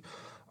story.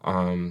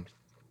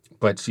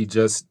 But she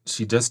just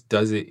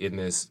does it in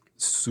this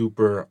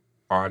super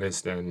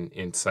honest and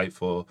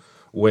insightful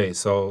way.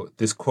 So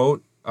this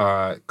quote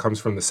comes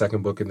from the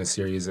second book in the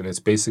series, and it's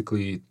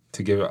basically,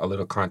 to give it a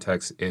little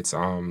context, it's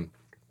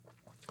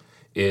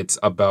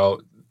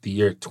about the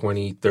year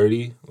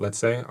 2030, let's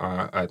say.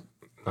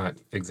 Not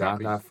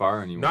exactly. Not that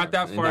far anymore. Not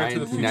that far into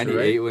the future,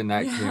 1998, right? when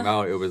that came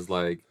out, it was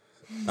like,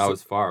 that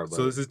was far. But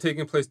So this is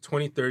taking place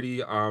 2030.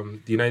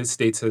 The United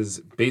States has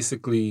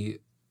basically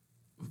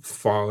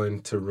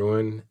fallen to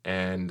ruin,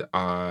 and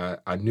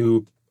a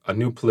new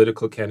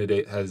political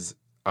candidate has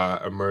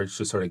emerged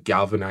to sort of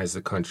galvanize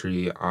the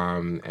country,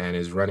 and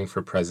is running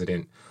for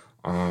president,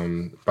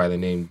 by the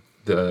name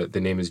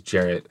is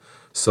Jarrett.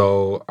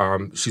 So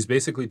she's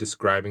basically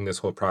describing this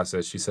whole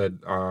process. She said,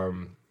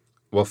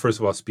 well, first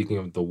of all, speaking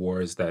of the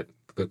wars that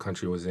the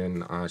country was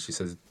in, she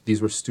says,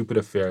 these were stupid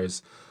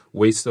affairs,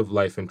 waste of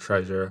life and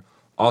treasure.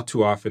 All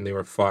too often they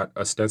were fought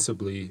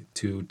ostensibly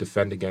to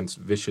defend against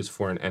vicious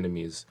foreign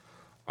enemies.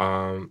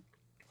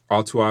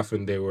 All too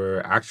often they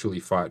were actually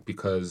fought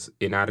because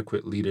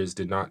inadequate leaders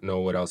did not know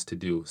what else to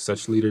do.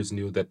 Such leaders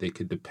knew that they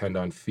could depend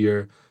on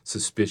fear,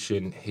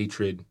 suspicion,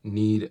 hatred,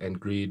 need, and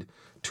greed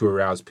to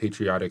arouse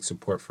patriotic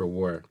support for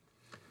war.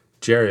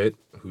 Jarrett,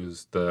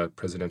 who's the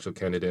presidential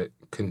candidate,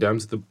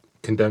 condemns the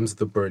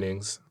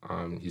burnings.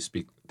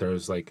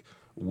 There's like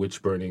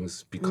witch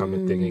burnings become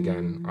a thing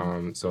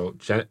again. So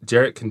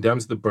Jarrett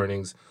condemns the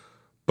burnings,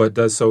 but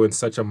does so in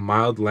such a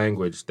mild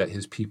language that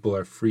his people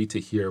are free to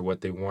hear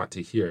what they want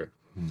to hear.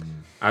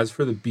 As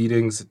for the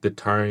beatings, the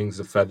tarrings,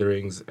 the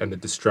featherings, and the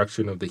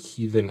destruction of the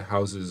heathen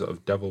houses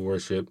of devil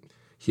worship,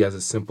 he has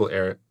a simple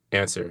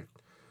answer.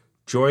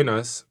 Join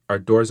us. Our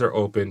doors are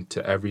open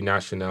to every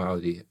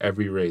nationality,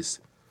 every race.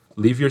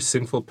 Leave your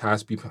sinful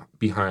past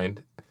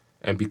behind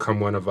and become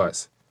one of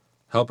us.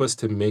 Help us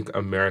to make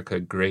America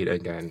great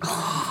again.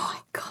 Oh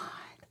my God.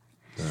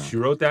 Yeah. She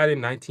wrote that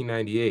in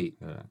 1998.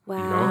 Yeah. Wow.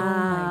 You know?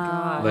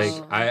 Oh my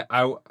gosh.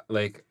 I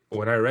like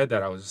when I read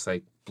that, I was just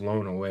like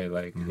blown away.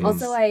 Like,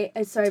 Also,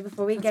 sorry,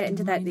 before we get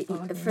into that,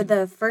 for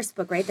the first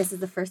book, right? This is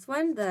the first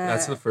one.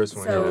 That's the first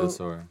one. So, Yeah,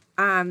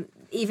 sorry.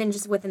 even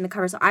just within the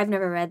cover. So I've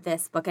never read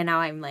this book, and now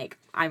I'm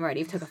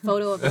already took a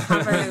photo of the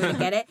cover and I'm gonna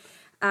get it.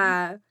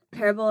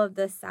 Parable of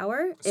the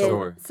Sower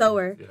Yeah.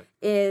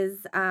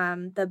 is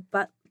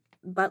the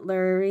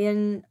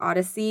Butlerian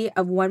odyssey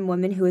of one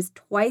woman who is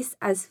twice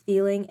as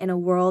feeling in a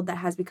world that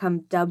has become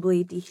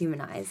doubly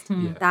dehumanized.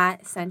 Yeah.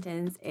 That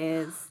sentence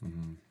is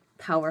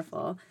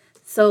powerful.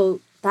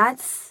 So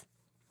that's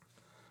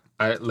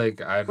I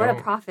what a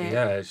prophet.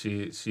 Yeah,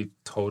 she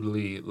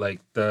totally,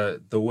 like,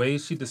 the way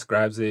she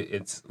describes it,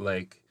 it's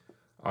like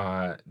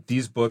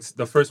these books,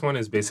 the first one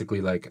is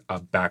basically like a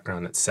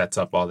background that sets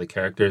up all the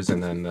characters,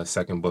 and then the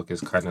second book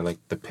is kind of like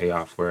the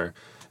payoff where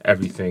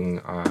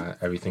everything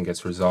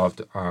gets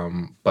resolved.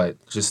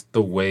 But just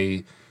the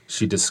way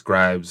she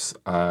describes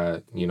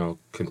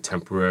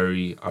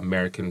contemporary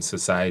American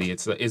society,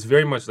 it's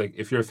very much like,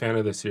 if you're a fan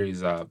of the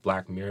series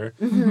Black Mirror,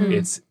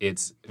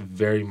 it's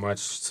very much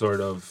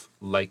sort of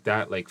like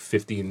that, like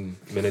 15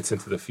 minutes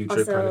into the future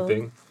Also, kind of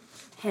thing.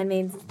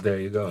 There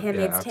you go.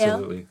 Handmaid's yeah, Tale.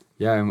 absolutely.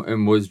 Yeah,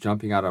 and what's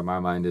jumping out of my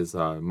mind is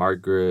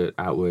Margaret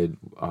Atwood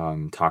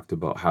talked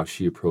about how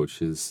she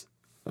approaches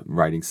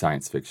writing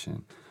science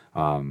fiction.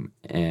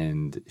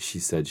 And she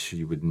said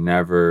she would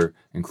never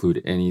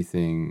include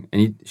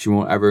she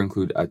won't ever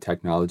include a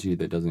technology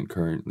that doesn't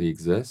currently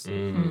exist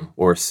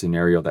or a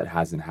scenario that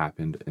hasn't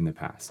happened in the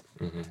past.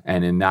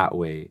 And in that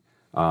way,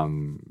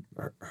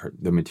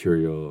 the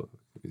material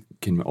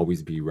can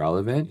always be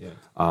relevant.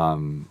 Yeah.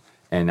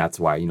 And that's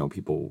why,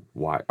 people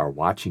are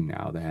watching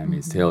now The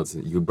Handmaid's Tale.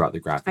 You brought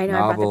the graphic I know,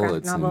 I brought the novel. graphic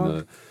It's novel.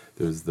 in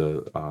there's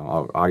the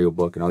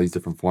audiobook and all these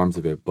different forms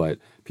of it. But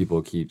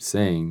people keep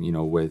saying,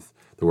 with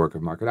the work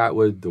of Margaret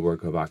Atwood, the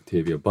work of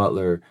Octavia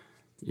Butler,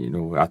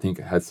 I think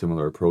it had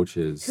similar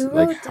approaches. Who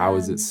Like, wrote how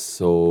is it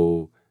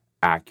so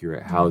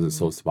accurate? How is it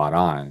so spot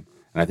on?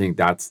 And I think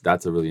that's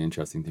a really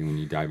interesting thing when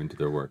you dive into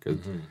their work, is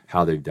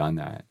how they've done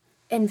that.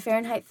 In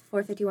Fahrenheit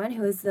 451,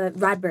 who is the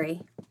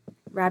Bradbury.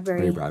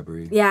 Ray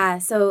Bradbury. Yeah,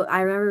 so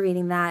I remember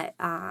reading that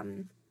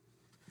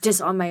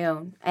just on my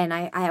own. And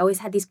I always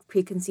had these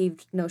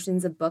preconceived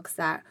notions of books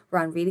that were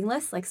on reading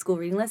lists, like school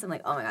reading lists. I'm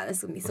like, oh my God, this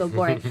is going to be so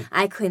boring.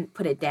 I couldn't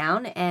put it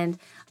down. And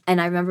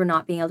I remember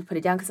not being able to put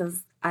it down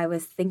because I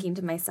was thinking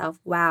to myself,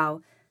 wow,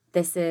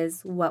 this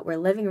is what we're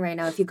living right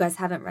now. If you guys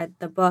haven't read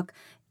the book,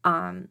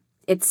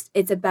 it's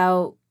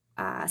about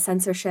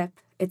censorship.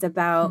 It's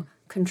about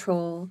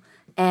control.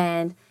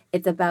 And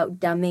it's about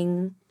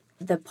dumbing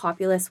the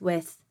populace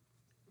with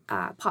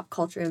pop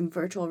culture and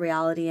virtual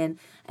reality and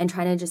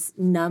trying to just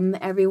numb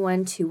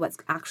everyone to what's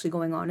actually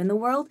going on in the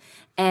world.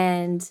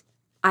 And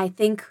I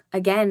think,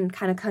 again,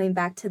 kind of coming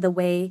back to the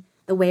way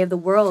of the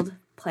world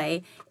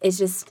play is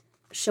just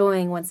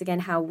showing once again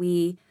how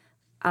we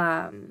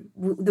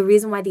the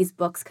reason why these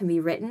books can be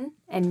written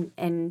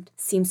and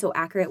seem so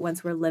accurate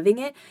once we're living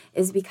it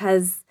is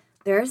because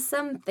there are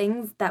some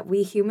things that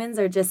we humans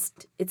are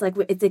just, it's like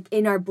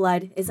in our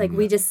blood. It's like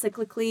we just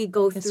cyclically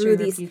go through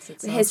these.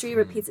 History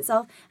repeats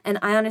itself. And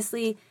I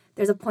honestly,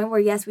 there's a point where,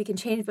 yes, we can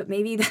change, but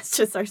maybe that's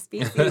just our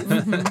species.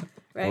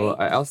 Right? Well,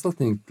 I also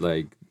think,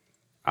 like,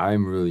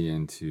 I'm really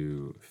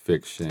into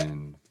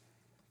fiction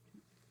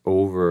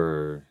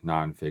over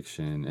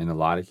nonfiction in a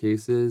lot of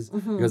cases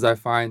because I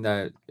find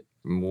that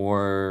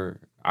more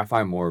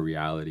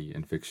reality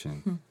in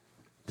fiction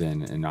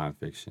than in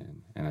nonfiction.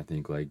 And I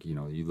think, like, you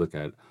know, you look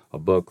at a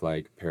book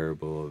like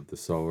Parable of the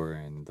Sower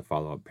and the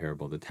follow-up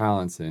Parable of the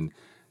Talents, and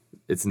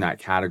it's in that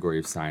category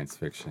of science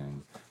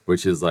fiction,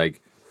 which is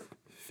like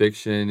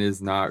fiction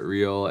is not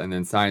real, and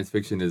then science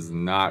fiction is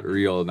not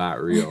real,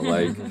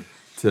 like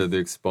to the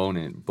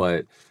exponent.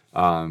 But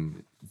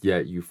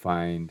yet you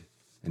find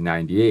in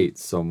 98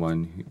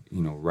 someone,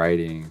 you know,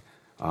 writing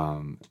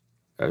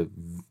a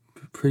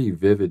pretty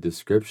vivid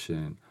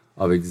description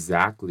of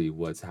exactly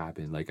what's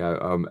happened. Like,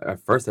 at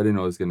first I didn't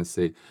know it was going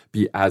to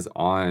be as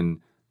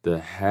on the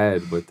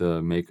head with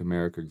the Make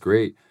America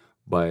Great,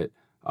 but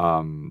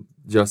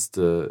just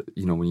you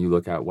know, when you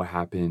look at what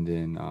happened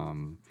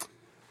in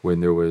when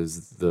there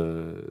was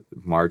the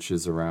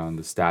marches around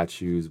the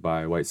statues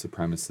by white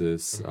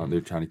supremacists,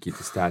 they're trying to keep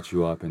the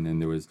statue up, and then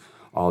there was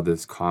all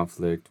this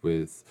conflict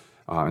with,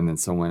 and then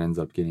someone ends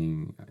up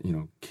getting, you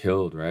know,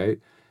 killed, right?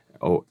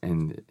 Oh,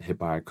 and hit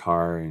by a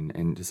car,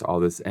 and just all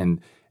this, and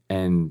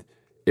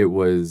it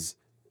was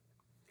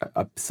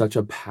such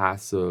a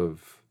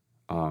passive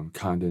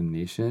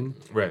condemnation,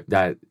 Right.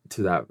 that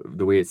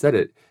the way it said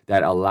it,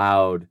 that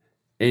allowed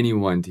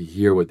anyone to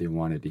hear what they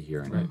wanted to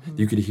hear. And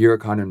you could hear a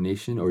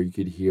condemnation, or you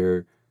could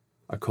hear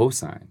a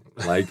cosign,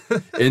 like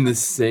in the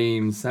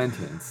same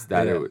sentence.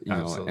 That Yeah, it, you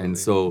know, absolutely. and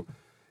so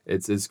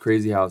it's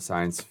crazy how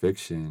science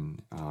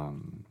fiction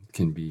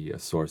can be a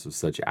source of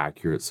such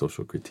accurate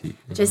social critique.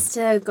 Just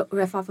to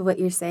riff off of what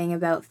you're saying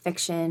about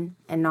fiction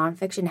and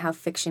nonfiction, how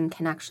fiction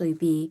can actually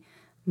be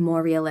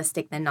more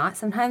realistic than not.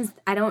 Sometimes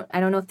I don't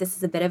know if this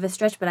is a bit of a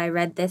stretch, but I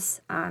read this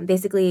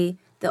basically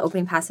the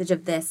opening passage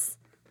of this,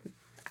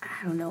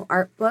 I don't know,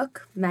 art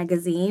book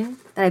magazine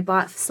that I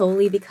bought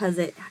solely because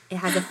it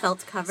has a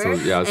felt cover, So,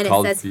 yeah, it's and it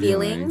called says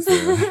feelings.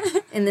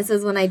 And this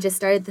was when I just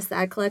started the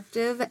SAD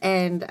Collective,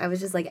 and I was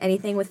just like,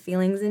 anything with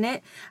feelings in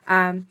it.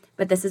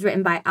 But this is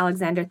written by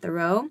Alexander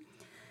Thoreau.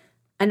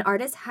 An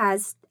artist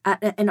has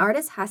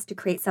to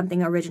create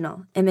something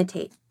original,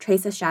 imitate,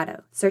 trace a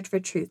shadow, search for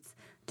truths,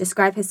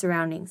 describe his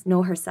surroundings,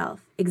 know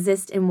herself,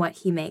 exist in what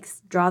he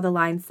makes, draw the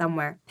line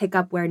somewhere, pick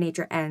up where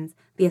nature ends,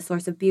 be a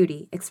source of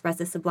beauty, express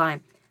the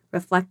sublime,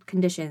 reflect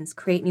conditions,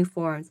 create new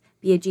forms,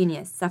 be a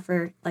genius,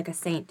 suffer like a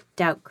saint,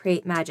 doubt,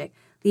 create magic,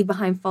 leave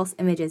behind false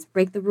images,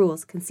 break the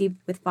rules, conceive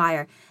with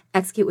fire,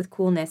 execute with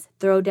coolness,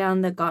 throw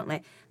down the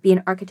gauntlet, be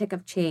an architect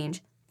of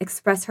change,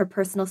 express her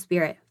personal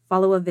spirit,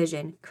 follow a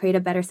vision, create a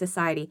better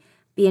society,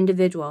 be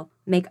individual,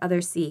 make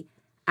others see,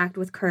 act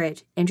with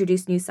courage,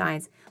 introduce new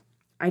signs.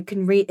 I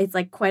can read, it's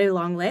like quite a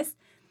long list,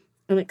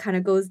 and it kind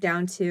of goes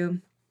down to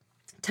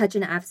touch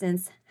an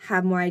absence,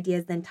 have more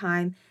ideas than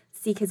time,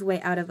 seek his way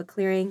out of a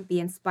clearing,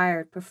 be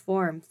inspired,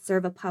 perform,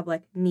 serve a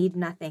public, need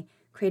nothing,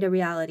 create a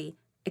reality,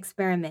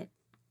 experiment,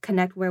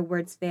 connect where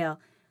words fail,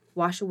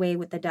 wash away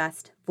with the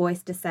dust,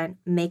 voice dissent,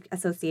 make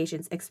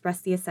associations,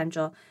 express the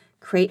essential,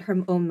 create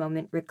her own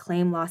moment,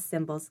 reclaim lost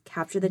symbols,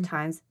 capture the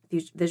times,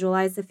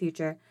 visualize the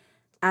future.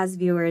 As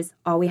viewers,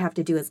 all we have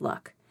to do is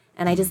look.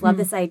 And I just love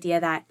this idea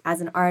that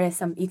as an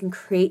artist, you can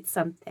create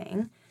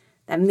something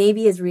that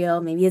maybe is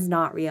real, maybe is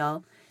not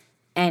real,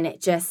 and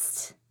it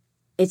just,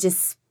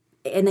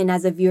 and then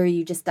as a viewer,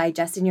 you just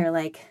digest and you're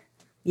like,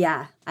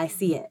 yeah, I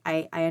see it.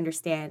 I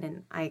understand,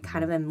 and I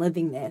kind of am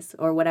living this,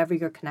 or whatever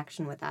your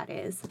connection with that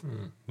is.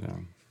 Yeah.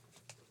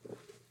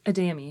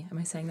 Adeyemi, am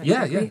I saying that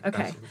Yeah, correctly? yeah,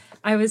 Okay. absolutely.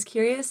 I was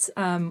curious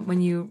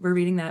when you were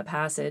reading that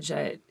passage.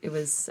 It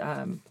was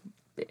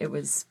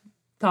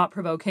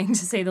thought-provoking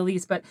to say the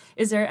least. But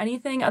is there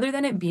anything other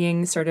than it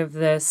being sort of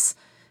this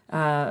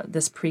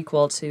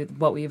prequel to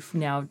what we've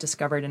now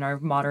discovered in our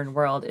modern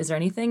world? Is there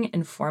anything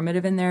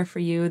informative in there for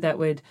you that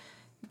would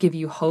give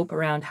you hope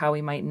around how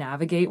we might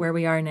navigate where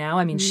we are now?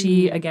 I mean,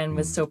 she, again,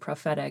 was so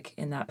prophetic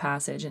in that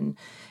passage, and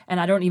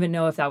I don't even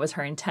know if that was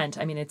her intent.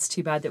 I mean, it's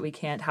too bad that we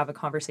can't have a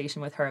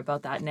conversation with her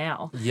about that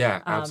now.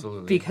 Yeah,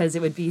 absolutely. Because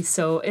it would be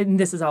so, and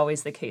this is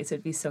always the case,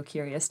 it'd be so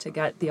curious to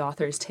get the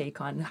author's take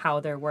on how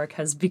their work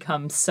has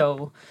become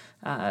so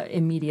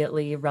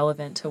immediately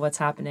relevant to what's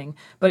happening.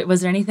 But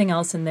was there anything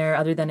else in there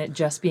other than it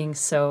just being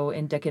so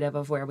indicative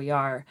of where we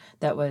are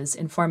that was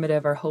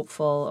informative or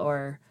hopeful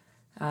or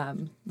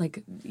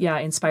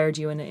inspired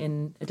you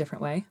in a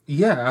different way?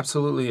 Yeah,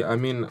 absolutely. I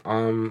mean,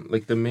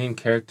 like the main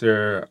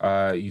character,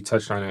 you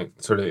touched on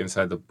it sort of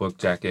inside the book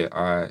jacket.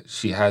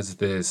 She has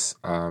this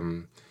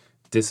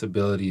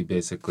disability,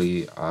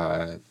 basically,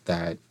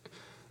 that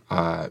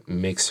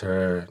makes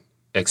her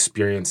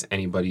experience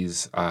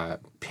anybody's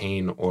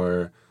pain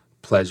or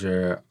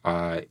pleasure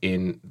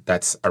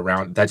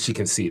that she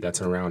can see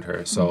that's around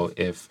her. So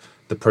if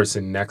the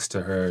person next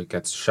to her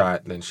gets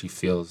shot, then she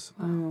feels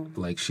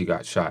like she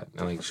got shot,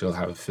 and like she'll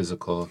have a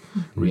physical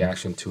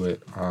reaction to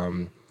it.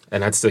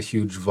 And that's the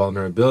huge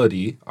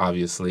vulnerability,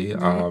 obviously.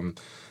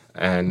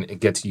 And it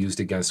gets used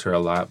against her a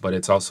lot, but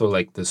it's also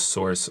like the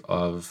source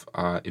of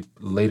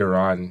later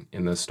on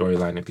in the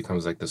storyline, it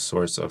becomes like the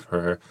source of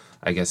her,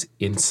 I guess,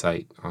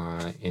 insight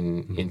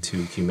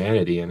into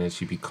humanity, and then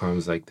she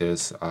becomes like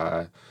this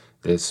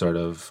sort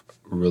of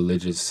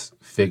religious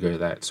figure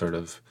that sort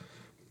of,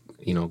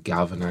 you know,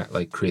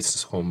 creates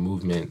this whole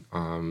movement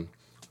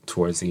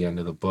towards the end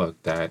of the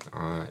book that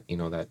you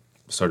know, that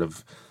sort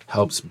of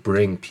helps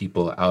bring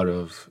people out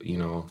of, you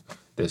know,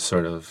 this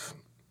sort of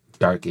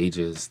dark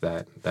ages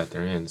that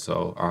they're in.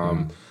 So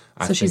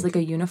So she's like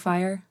a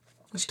unifier?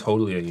 It's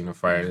totally a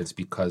unifier, and it's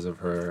because of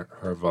her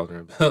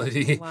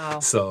vulnerability.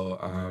 Wow. So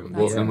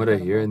well, and what I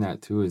hear in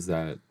that too is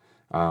that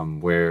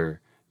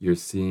where you're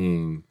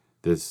seeing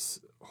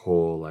this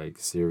whole like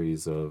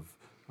series of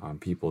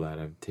people that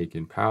have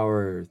taken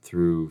power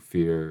through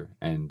fear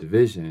and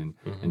division,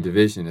 and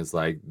division is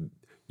like,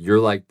 you're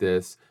like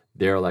this,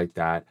 they're like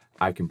that,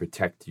 I can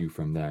protect you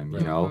from them,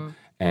 you know,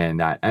 and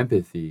that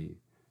empathy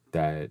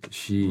that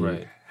she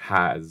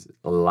has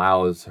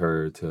allows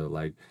her to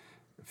like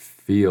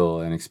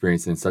feel and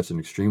experience in such an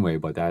extreme way,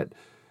 but that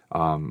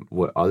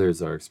what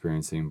others are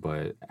experiencing,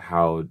 but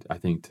how, I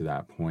think to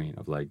that point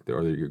of like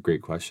your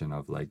great question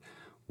of like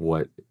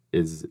what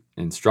is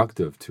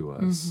instructive to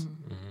us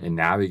in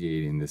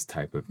navigating this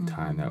type of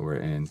time that we're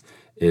in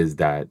is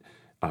that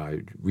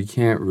we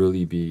can't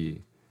really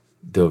be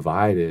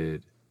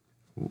divided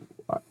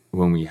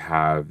when we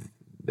have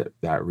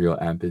that real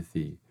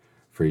empathy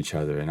for each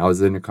other. And I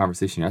was in a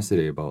conversation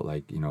yesterday about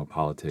like, you know,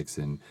 politics,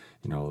 and,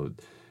 you know,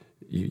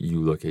 you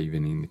look at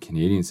even in the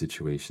Canadian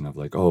situation of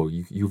like, oh,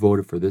 you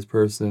voted for this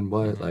person,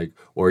 what? Like,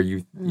 or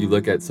you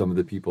look at some of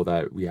the people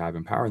that we have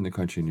in power in the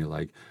country and you're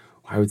like,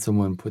 why would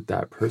someone put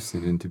that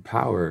person into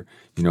power?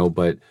 You know,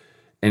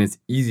 and it's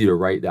easy to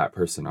write that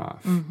person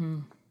off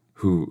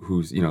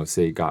who's, you know,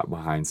 say got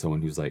behind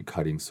someone who's like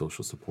cutting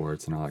social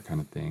supports and all that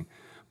kind of thing.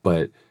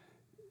 But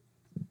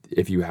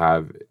if you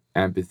have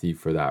empathy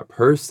for that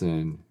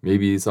person,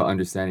 maybe it's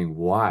understanding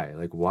why.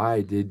 Like,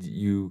 why did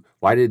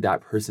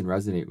that person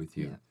resonate with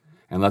you?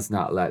 And let's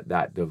not let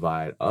that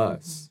divide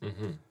us,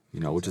 you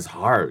know, which is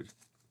hard.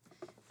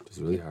 It's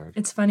really hard.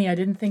 It's funny. I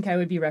didn't think I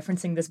would be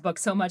referencing this book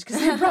so much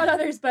because I brought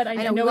others, but I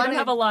know we don't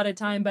have a lot of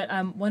time. But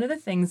one of the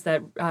things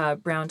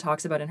that Brown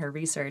talks about in her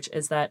research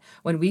is that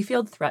when we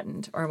feel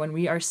threatened or when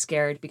we are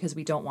scared because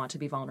we don't want to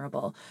be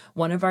vulnerable,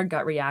 one of our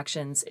gut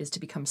reactions is to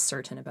become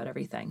certain about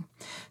everything.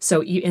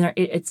 So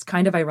it's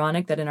kind of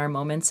ironic that in our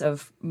moments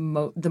of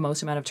the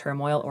most amount of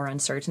turmoil or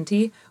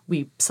uncertainty,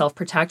 we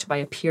self-protect by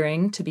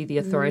appearing to be the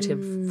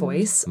authoritative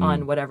voice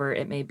on whatever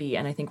it may be.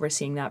 And I think we're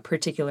seeing that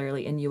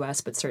particularly in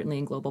U.S., but certainly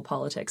in global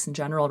politics in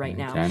general right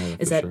now. Canada,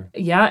 is that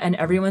and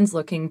everyone's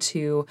looking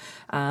to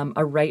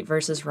a right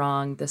versus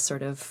wrong, this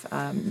sort of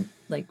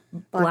like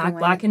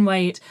black and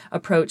white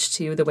approach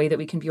to the way that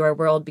we can view our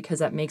world, because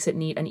that makes it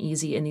neat and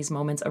easy in these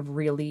moments of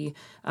really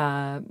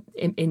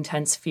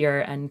intense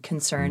fear and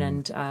concern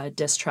and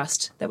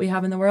distrust that we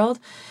have in the world.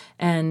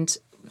 And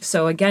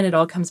so again, it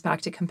all comes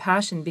back to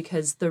compassion,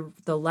 because the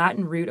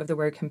Latin root of the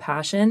word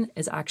compassion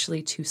is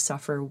actually to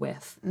suffer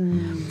with.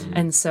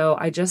 And so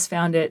I just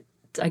found it,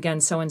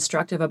 again, so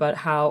instructive about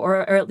how,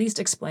 or at least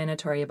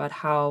explanatory about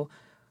how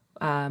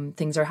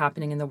things are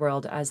happening in the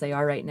world as they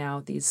are right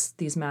now.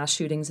 These mass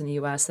shootings in the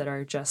U.S. that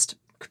are just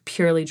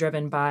purely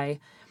driven by,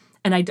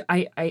 and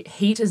I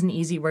hate is an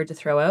easy word to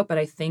throw out, but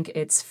I think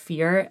it's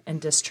fear and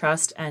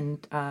distrust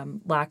and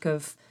lack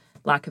of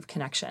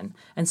connection.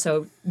 And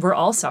so we're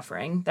all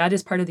suffering. That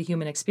is part of the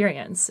human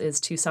experience, is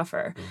to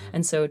suffer.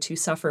 And so to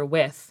suffer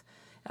with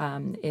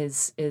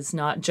is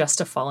not just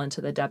to fall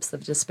into the depths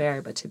of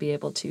despair, but to be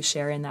able to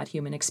share in that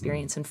human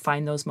experience and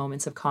find those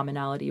moments of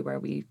commonality where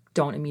we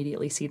don't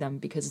immediately see them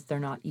because they're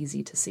not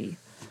easy to see.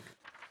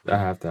 I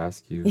have to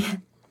ask you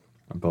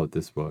about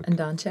this book.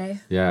 Andante?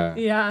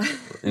 Yeah.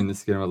 In the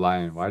Skin of a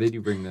Lion. Why did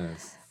you bring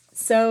this?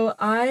 So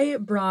I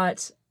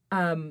brought...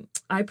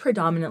 I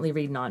predominantly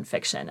read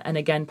nonfiction, and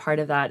again, part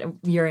of that,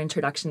 your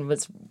introduction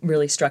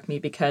really struck me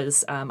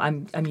because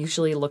I'm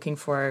usually looking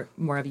for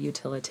more of a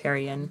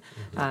utilitarian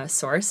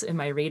source in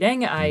my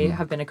reading. I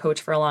have been a coach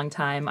for a long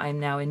time.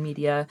 I'm now in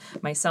media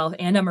myself,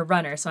 and I'm a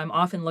runner, so I'm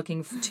often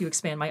looking to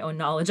expand my own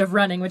knowledge of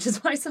running, which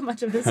is why so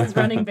much of this is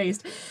running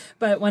based.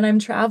 But when I'm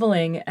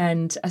traveling,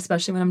 and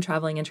especially when I'm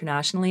traveling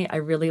internationally, I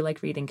really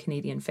like reading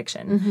Canadian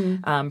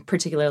fiction,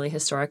 particularly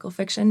historical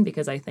fiction,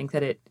 because I think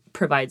that it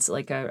provides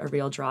like a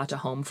real draw to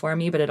home for me.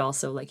 me, but it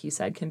also, like you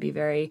said, can be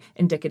very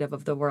indicative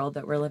of the world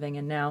that we're living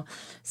in now.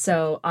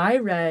 So I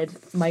read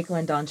Michael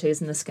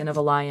Ondaatje's In the Skin of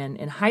a Lion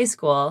in high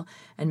school.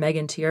 And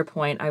Megan, to your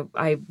point,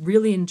 I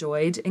really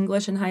enjoyed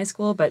English in high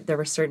school, but there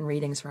were certain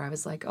readings where I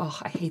was like, oh,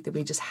 I hate that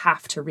we just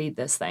have to read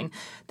this thing.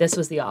 This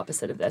was the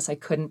opposite of this. I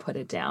couldn't put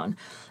it down.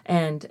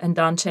 And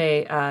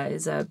Ondaatje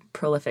is a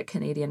prolific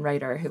Canadian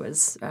writer who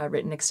has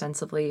written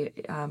extensively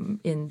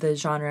in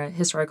the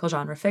historical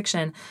genre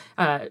fiction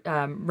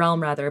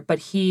realm, rather. But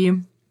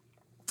he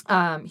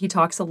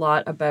talks a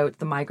lot about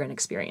the migrant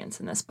experience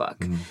in this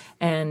book.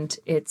 And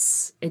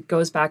it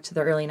goes back to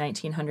the early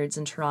 1900s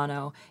in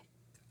Toronto.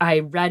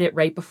 I read it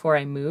right before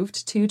I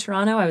moved to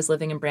Toronto. I was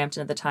living in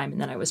Brampton at the time, and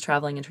then I was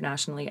traveling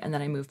internationally, and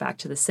then I moved back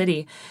to the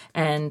city.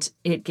 And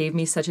it gave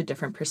me such a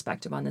different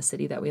perspective on the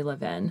city that we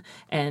live in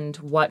and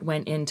what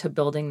went into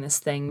building this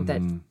thing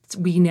that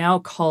we now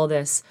call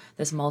this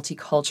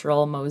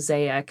multicultural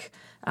mosaic.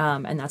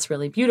 And that's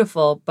really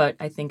beautiful. But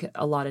I think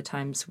a lot of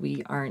times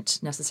we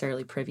aren't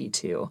necessarily privy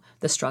to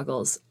the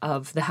struggles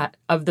of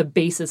the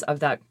basis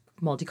of that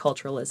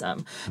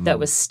multiculturalism that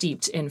was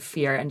steeped in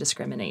fear and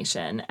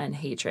discrimination and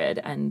hatred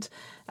and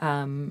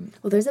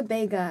well, there's a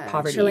big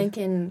poverty. Sri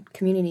Lankan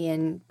community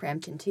in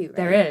Brampton too, right?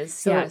 There is,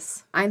 So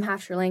yes. I'm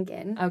half Sri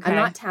Lankan. Okay. I'm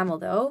not Tamil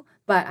though,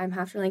 but I'm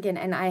half Sri Lankan,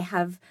 and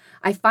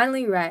I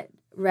finally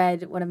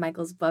read one of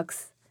Michael's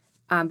books,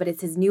 but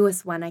it's his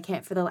newest one. I'm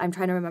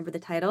trying to remember the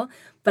title,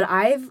 but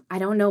I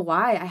don't know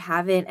why I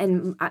haven't,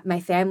 and my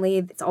family,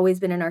 it's always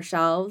been in our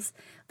shelves,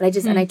 but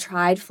and I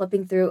tried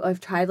flipping through.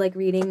 I've tried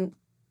reading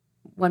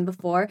one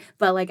before,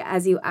 but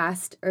as you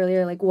asked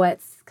earlier,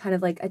 what's kind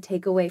of a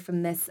takeaway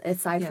from this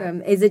aside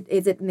from is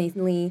it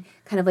mainly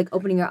kind of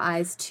opening your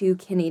eyes to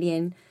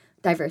Canadian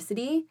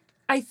diversity?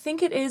 I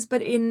think it is,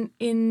 but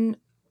in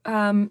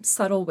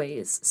subtle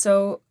ways.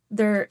 So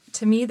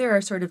to me, there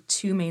are sort of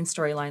two main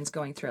storylines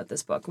going throughout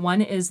this book.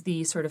 One is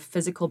the sort of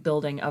physical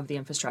building of the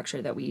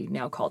infrastructure that we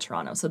now call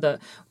Toronto. So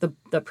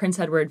the Prince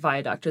Edward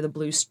Viaduct or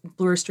the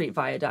Bloor Street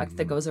Viaduct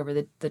that goes over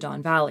the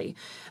Don Valley.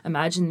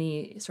 Imagine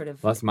the sort of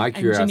That's my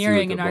curiosity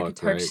engineering with and the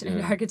book, right?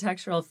 and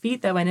architectural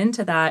feat that went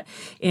into that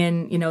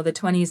in the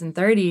 20s and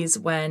 30s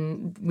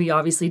when we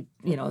obviously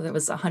that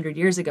was 100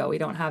 years ago. We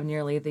don't have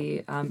nearly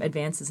the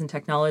advances in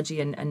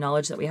technology and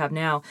knowledge that we have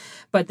now,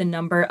 but the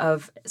number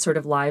of sort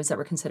of lives that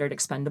were considered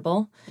expendable.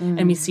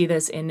 And we see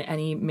this in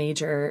any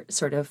major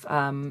sort of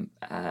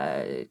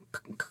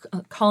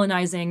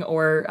colonizing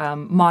or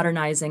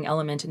modernizing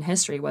element in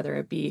history, whether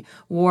it be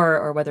war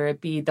or whether it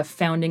be the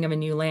founding of a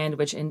new land,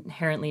 which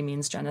inherently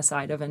means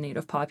genocide of a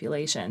native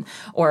population,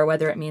 or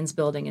whether it means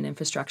building an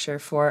infrastructure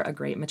for a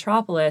great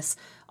metropolis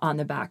on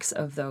the backs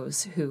of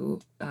those who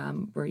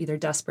were either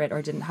desperate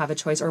or didn't have a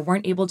choice or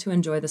weren't able to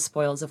enjoy the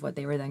spoils of what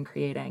they were then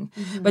creating.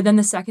 But then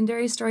the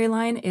secondary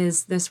storyline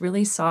is this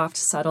really soft,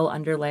 subtle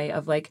underlay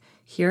of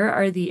here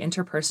are the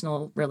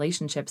interpersonal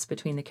relationships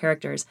between the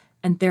characters,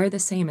 and they're the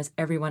same as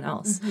everyone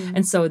else.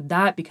 And so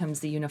that becomes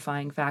the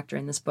unifying factor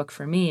in this book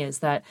for me, is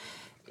that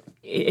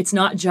it's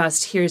not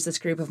just here's this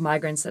group of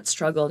migrants that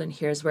struggled and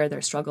here's where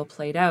their struggle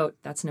played out.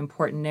 That's an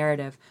important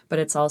narrative. But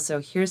it's also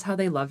here's how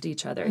they loved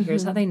each other.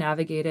 Here's how they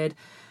navigated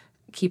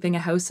keeping a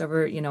house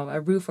over,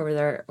 a roof over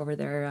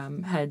their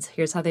heads.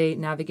 Here's how they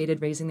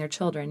navigated raising their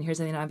children. Here's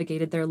how they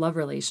navigated their love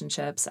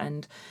relationships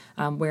and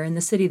where in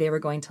the city they were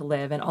going to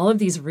live. And all of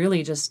these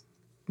really just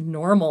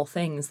normal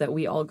things that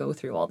we all go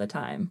through all the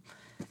time.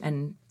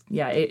 And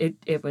yeah,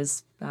 it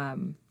was a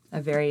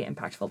very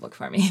impactful book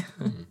for me.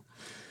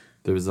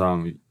 There's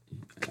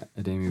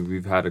Damien,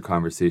 we've had a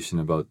conversation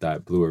about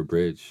that Bloor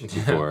Bridge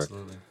before.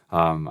 Absolutely.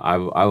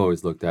 I've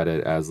always looked at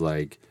it as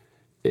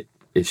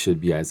it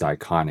should be as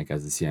iconic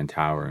as the CN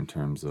Tower in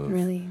terms of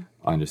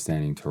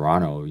understanding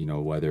Toronto.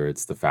 Whether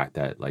it's the fact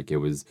that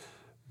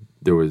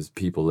there was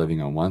people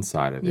living on one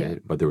side of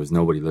it, but there was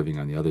nobody living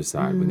on the other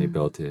side when they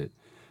built it.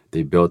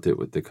 They built it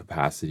with the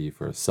capacity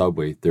for a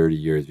subway 30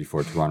 years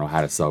before Toronto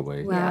had a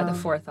subway. Wow. Yeah, the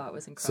forethought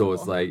was incredible.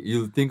 So it's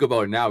you think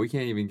about it now, we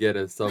can't even get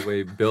a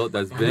subway built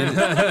that's been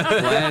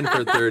planned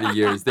for 30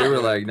 years. They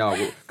were no,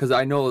 because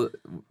I know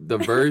the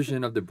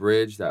version of the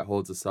bridge that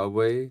holds a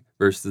subway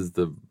versus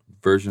the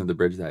version of the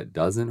bridge that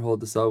doesn't hold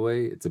the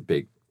subway, it's a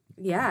big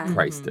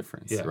price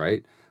difference,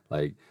 right?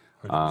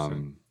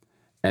 100%.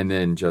 And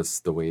then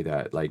just the way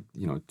that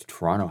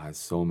Toronto has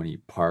so many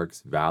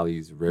parks,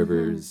 valleys,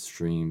 rivers,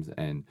 streams,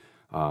 and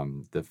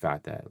the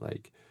fact that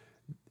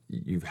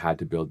you've had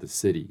to build the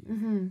city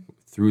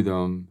through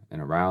them and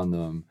around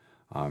them.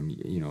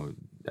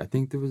 I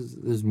think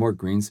there's more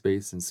green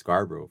space in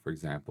Scarborough, for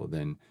example,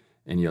 than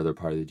any other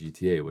part of the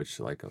GTA, which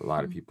a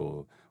lot of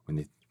people, when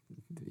they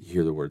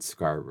hear the word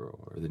Scarborough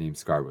or the name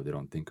Scarborough, they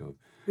don't think of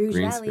Rouge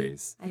green Valley.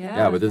 space.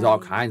 Yeah, But there's all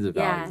kinds of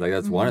valleys.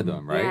 That's one of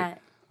them, right?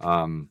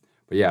 Yeah.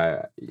 But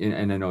yeah,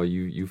 and I know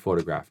you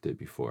photographed it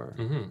before.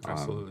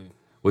 Absolutely.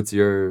 What's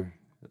your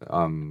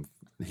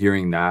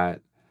hearing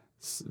that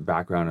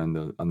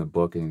background on the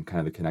book and kind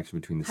of the connection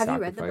between the Have you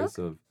read the sacrifice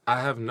book? of I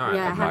have not.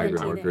 Yeah, I haven't migrant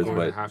either, workers, yeah.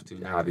 but have to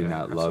now, having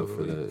yeah, that love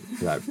for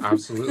absolutely. that.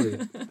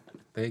 Absolutely.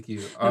 Thank you.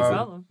 No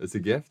problem. It's a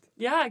gift.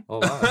 Yeah. Oh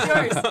wow.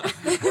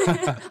 It's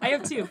yours. I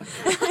have 2.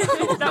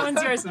 That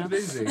one's yours now.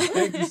 Amazing.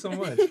 Thank you so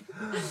much.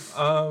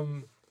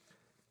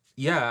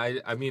 Yeah,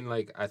 I mean,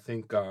 like, I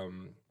think,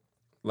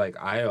 like,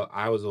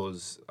 I was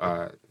always,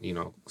 you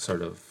know,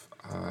 sort of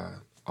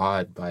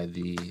awed by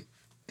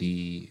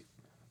the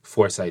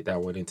foresight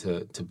that went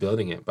into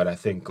building it. But I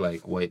think,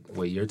 like,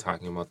 what you're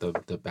talking about, the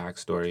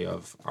backstory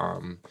of,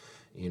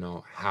 you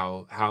know,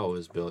 how it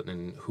was built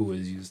and who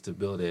was used to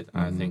build it,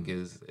 I think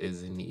is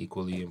an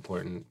equally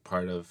important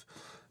part of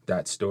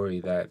that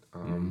story that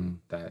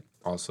that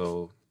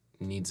also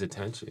needs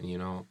attention, you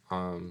know.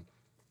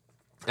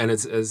 And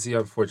it's the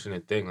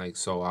unfortunate thing, like,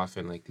 so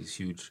often, like, these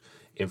huge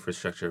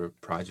infrastructure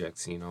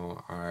projects, you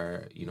know,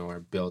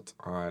 are built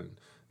on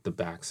the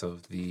backs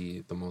of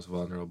the most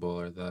vulnerable,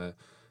 or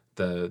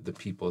the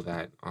people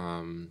that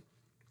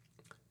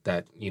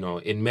that, you know,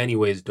 in many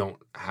ways don't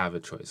have a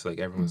choice. Like,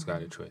 everyone's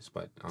got a choice,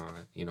 but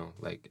you know,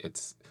 like,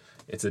 it's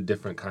a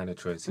different kind of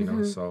choice, you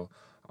know. So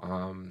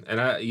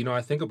and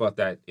I think about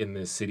that in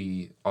the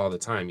city all the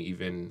time,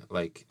 even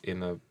like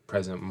in the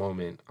present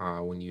moment,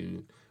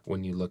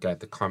 when you look at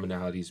the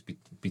commonalities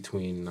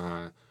between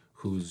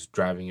who's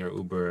driving your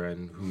Uber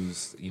and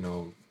who's, you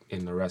know,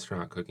 in the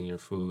restaurant cooking your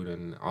food,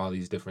 and all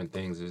these different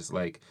things, is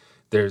like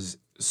there's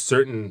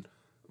certain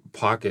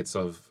pockets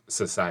of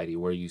society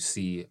where you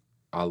see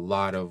a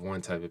lot of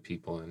one type of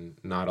people and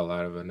not a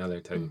lot of another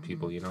type of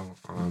people, you know.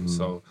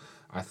 So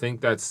I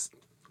think that's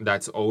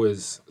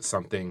always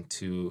something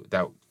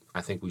that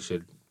I think we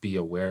should be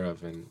aware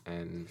of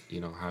and you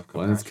know, have compassion.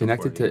 Well, it's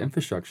connected for, to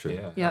infrastructure.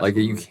 Yeah. Yeah. Like,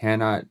 you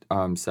cannot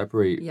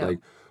separate Yeah. like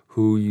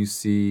who you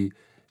see,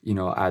 you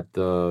know, at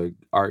the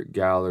art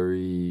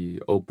gallery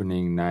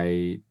opening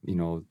night, you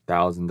know,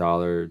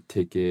 $1,000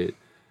 ticket,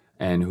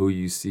 and who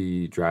you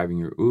see driving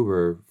your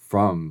Uber,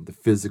 from the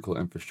physical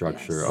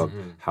infrastructure Yes. of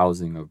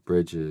housing, of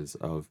bridges,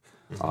 of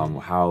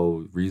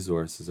how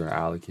resources are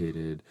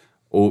allocated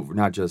over,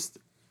 not just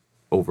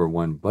over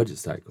one budget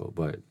cycle,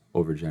 but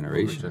over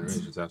generations.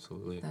 Generations,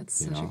 absolutely.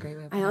 That's You such a know? great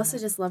way of I putting also it.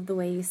 just love the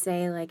way you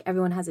say, like,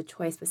 everyone has a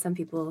choice, but some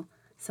people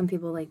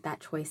like that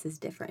choice is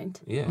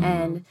different. Yeah.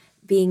 And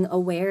being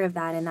aware of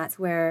that, and that's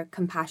where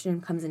compassion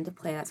comes into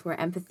play. That's where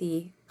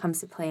empathy comes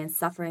to play, and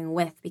suffering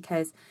with,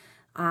 because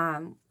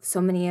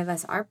so many of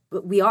us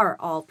we are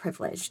all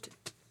privileged,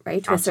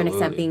 right, to a certain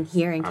extent, Absolutely. being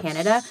here in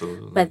Canada.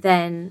 Absolutely. But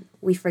then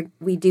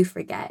we do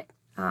forget,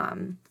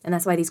 and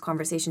that's why these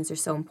conversations are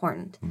so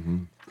important.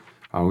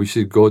 We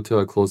should go to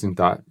a closing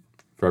thought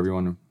for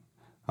everyone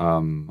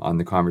on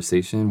the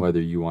conversation,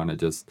 whether you want to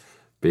just,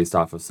 based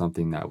off of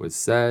something that was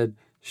said,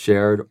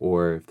 shared,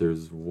 or if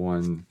there's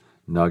one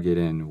nugget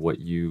in what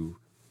you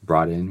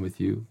brought in with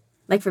you.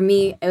 Like, for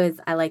me,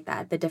 I like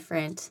that, the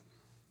different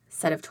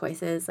set of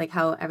choices, like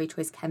how every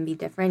choice can be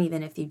different,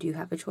 even if you do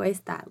have a choice,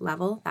 that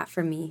level, that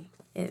for me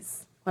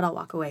is what I'll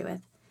walk away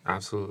with.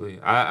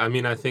 Absolutely. I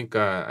mean, I think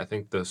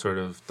the sort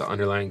of the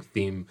underlying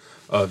theme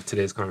of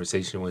today's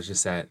conversation was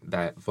just that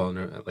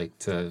like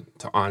to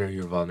honor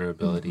your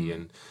vulnerability,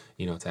 and,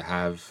 you know, to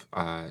have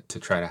to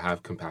try to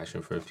have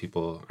compassion for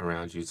people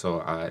around you.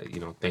 So you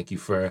know, thank you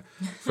for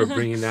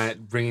bringing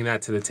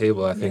that to the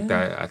table. I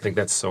think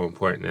that's so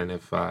important. And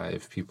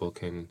if people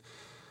can,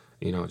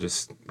 you know,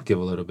 just give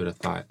a little bit of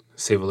thought,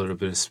 save a little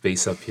bit of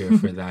space up here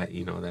for that,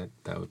 you know,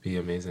 that would be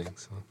amazing.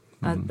 So.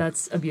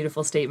 That's a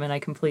beautiful statement. I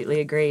completely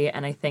agree.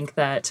 And I think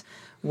that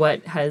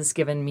what has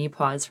given me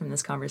pause from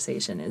this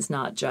conversation is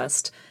not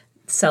just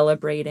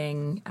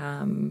celebrating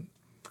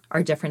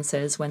our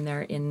differences when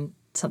they're in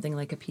something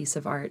like a piece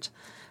of art,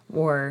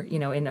 or, you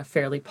know, in a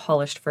fairly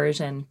polished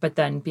version, but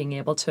then being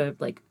able to,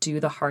 like,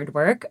 do the hard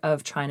work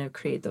of trying to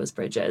create those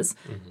bridges.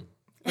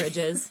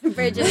 Bridges,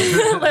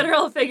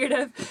 literal,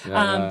 figurative,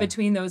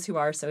 between those who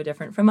are so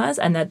different from us,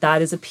 and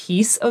that is a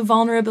piece of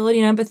vulnerability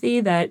and empathy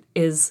that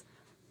is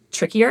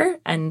trickier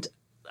and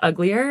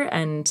uglier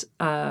and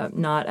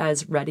not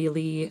as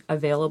readily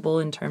available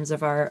in terms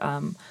of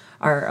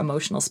our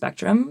emotional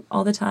spectrum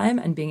all the time.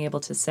 And being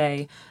able to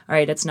say, all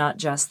right, it's not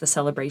just the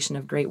celebration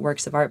of great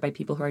works of art by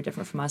people who are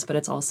different from us, but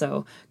it's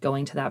also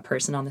going to that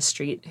person on the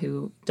street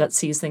who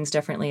sees things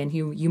differently and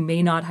who you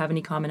may not have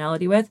any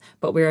commonality with,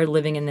 but we're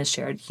living in this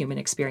shared human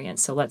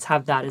experience. So let's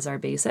have that as our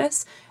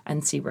basis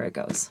and see where it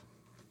goes.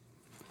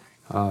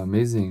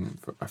 Amazing.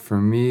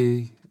 For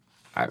me,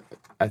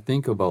 I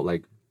think about,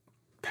 like,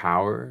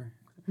 power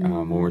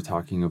when we're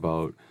talking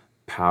about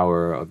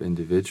power of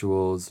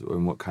individuals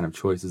and what kind of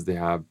choices they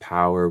have,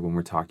 power when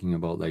we're talking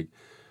about, like,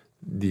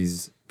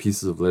 these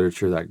pieces of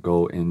literature that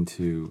go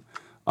into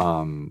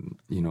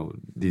you know,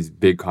 these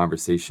big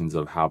conversations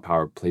of how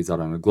power plays out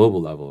on a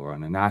global level or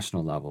on a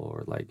national level,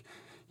 or, like,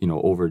 you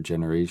know, over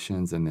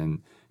generations. And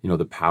then, you know,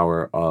 the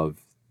power of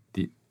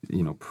the,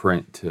 you know,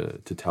 print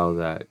to tell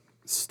that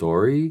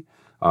story.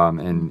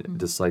 And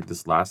just, like,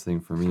 this last thing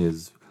for me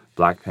is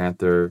Black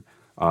Panther.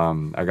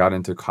 I got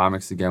into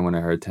comics again when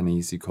I heard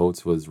Ta-Nehisi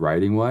Coates was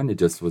writing one. It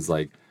just was,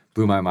 like,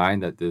 blew my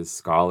mind that this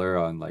scholar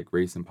on, like,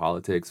 race and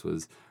politics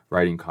was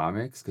writing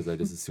comics, because I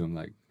just assumed,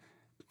 like,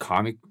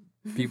 comic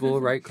people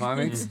write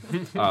comics,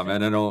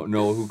 and I don't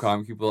know who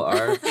comic people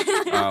are,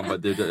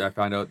 but I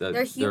found out that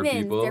They're humans.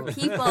 people. They're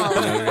people. You know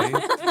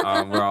what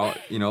I mean? We're all,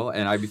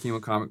 and I became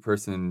a comic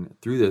person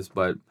through this,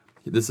 but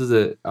this is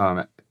a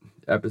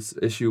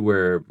issue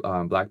where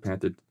Black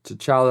Panther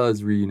T'Challa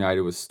is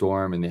reunited with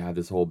Storm, and they have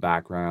this whole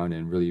background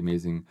and really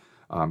amazing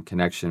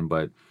connection,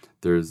 but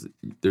there's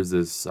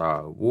this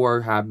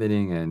war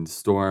happening, and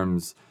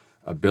Storm's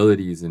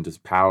abilities and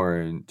just power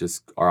and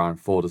just are on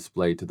full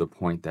display to the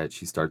point that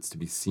she starts to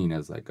be seen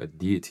as like a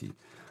deity.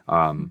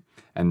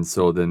 And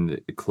so then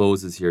it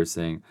closes here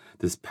saying,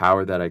 "This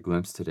power that I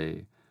glimpsed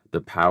today,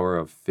 the power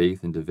of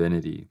faith and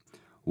divinity,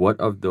 what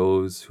of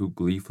those who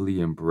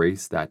gleefully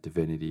embrace that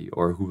divinity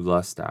or who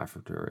lust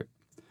after it?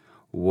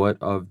 What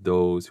of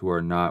those who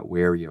are not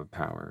wary of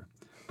power,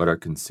 but are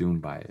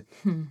consumed by it?"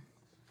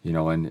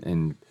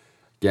 And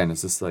again,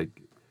 it's just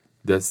like,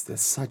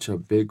 that's such a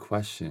big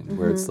question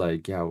where it's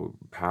like, yeah,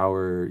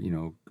 power,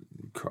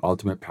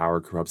 ultimate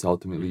power corrupts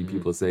ultimately,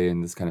 people say,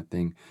 and this kind of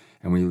thing.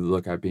 And we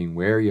look at being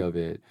wary of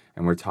it,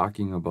 and we're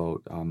talking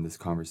about this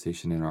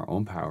conversation in our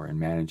own power and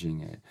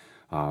managing it,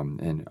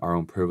 and our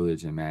own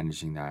privilege and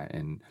managing that,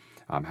 and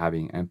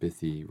having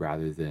empathy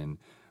rather than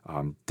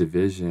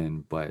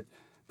division. But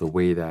the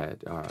way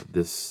that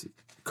this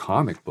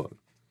comic book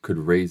could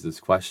raise this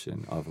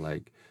question of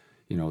like,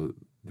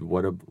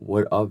 what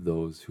of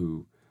those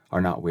who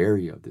are not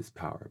wary of this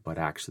power, but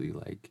actually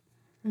like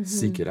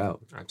seek it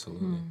out.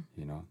 Absolutely.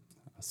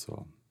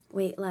 So.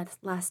 Wait,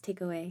 last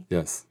takeaway.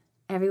 Yes.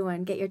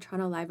 Everyone, get your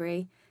Toronto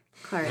Library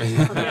card.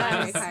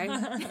 Library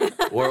card.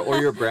 or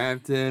your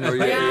Brampton, or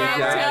your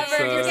Just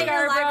get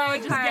your library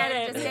Just card. get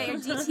it. Just get your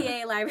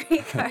GTA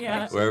library card.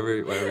 Yeah.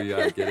 wherever you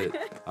get it.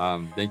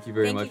 Thank you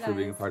very much for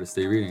being a part of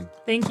Stay Reading.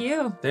 Thank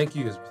you. Thank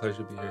you. It's a pleasure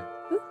to be here.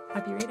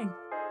 Happy reading.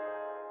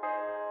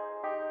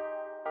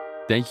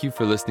 Thank you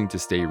for listening to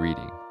Stay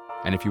Reading.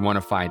 And if you want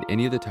to find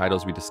any of the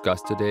titles we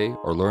discussed today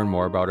or learn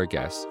more about our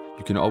guests,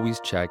 you can always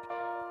check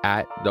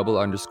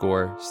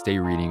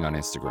 @_Stay Reading on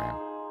Instagram.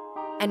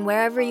 And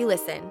wherever you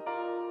listen,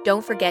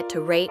 don't forget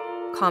to rate,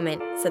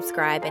 comment,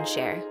 subscribe, and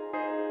share.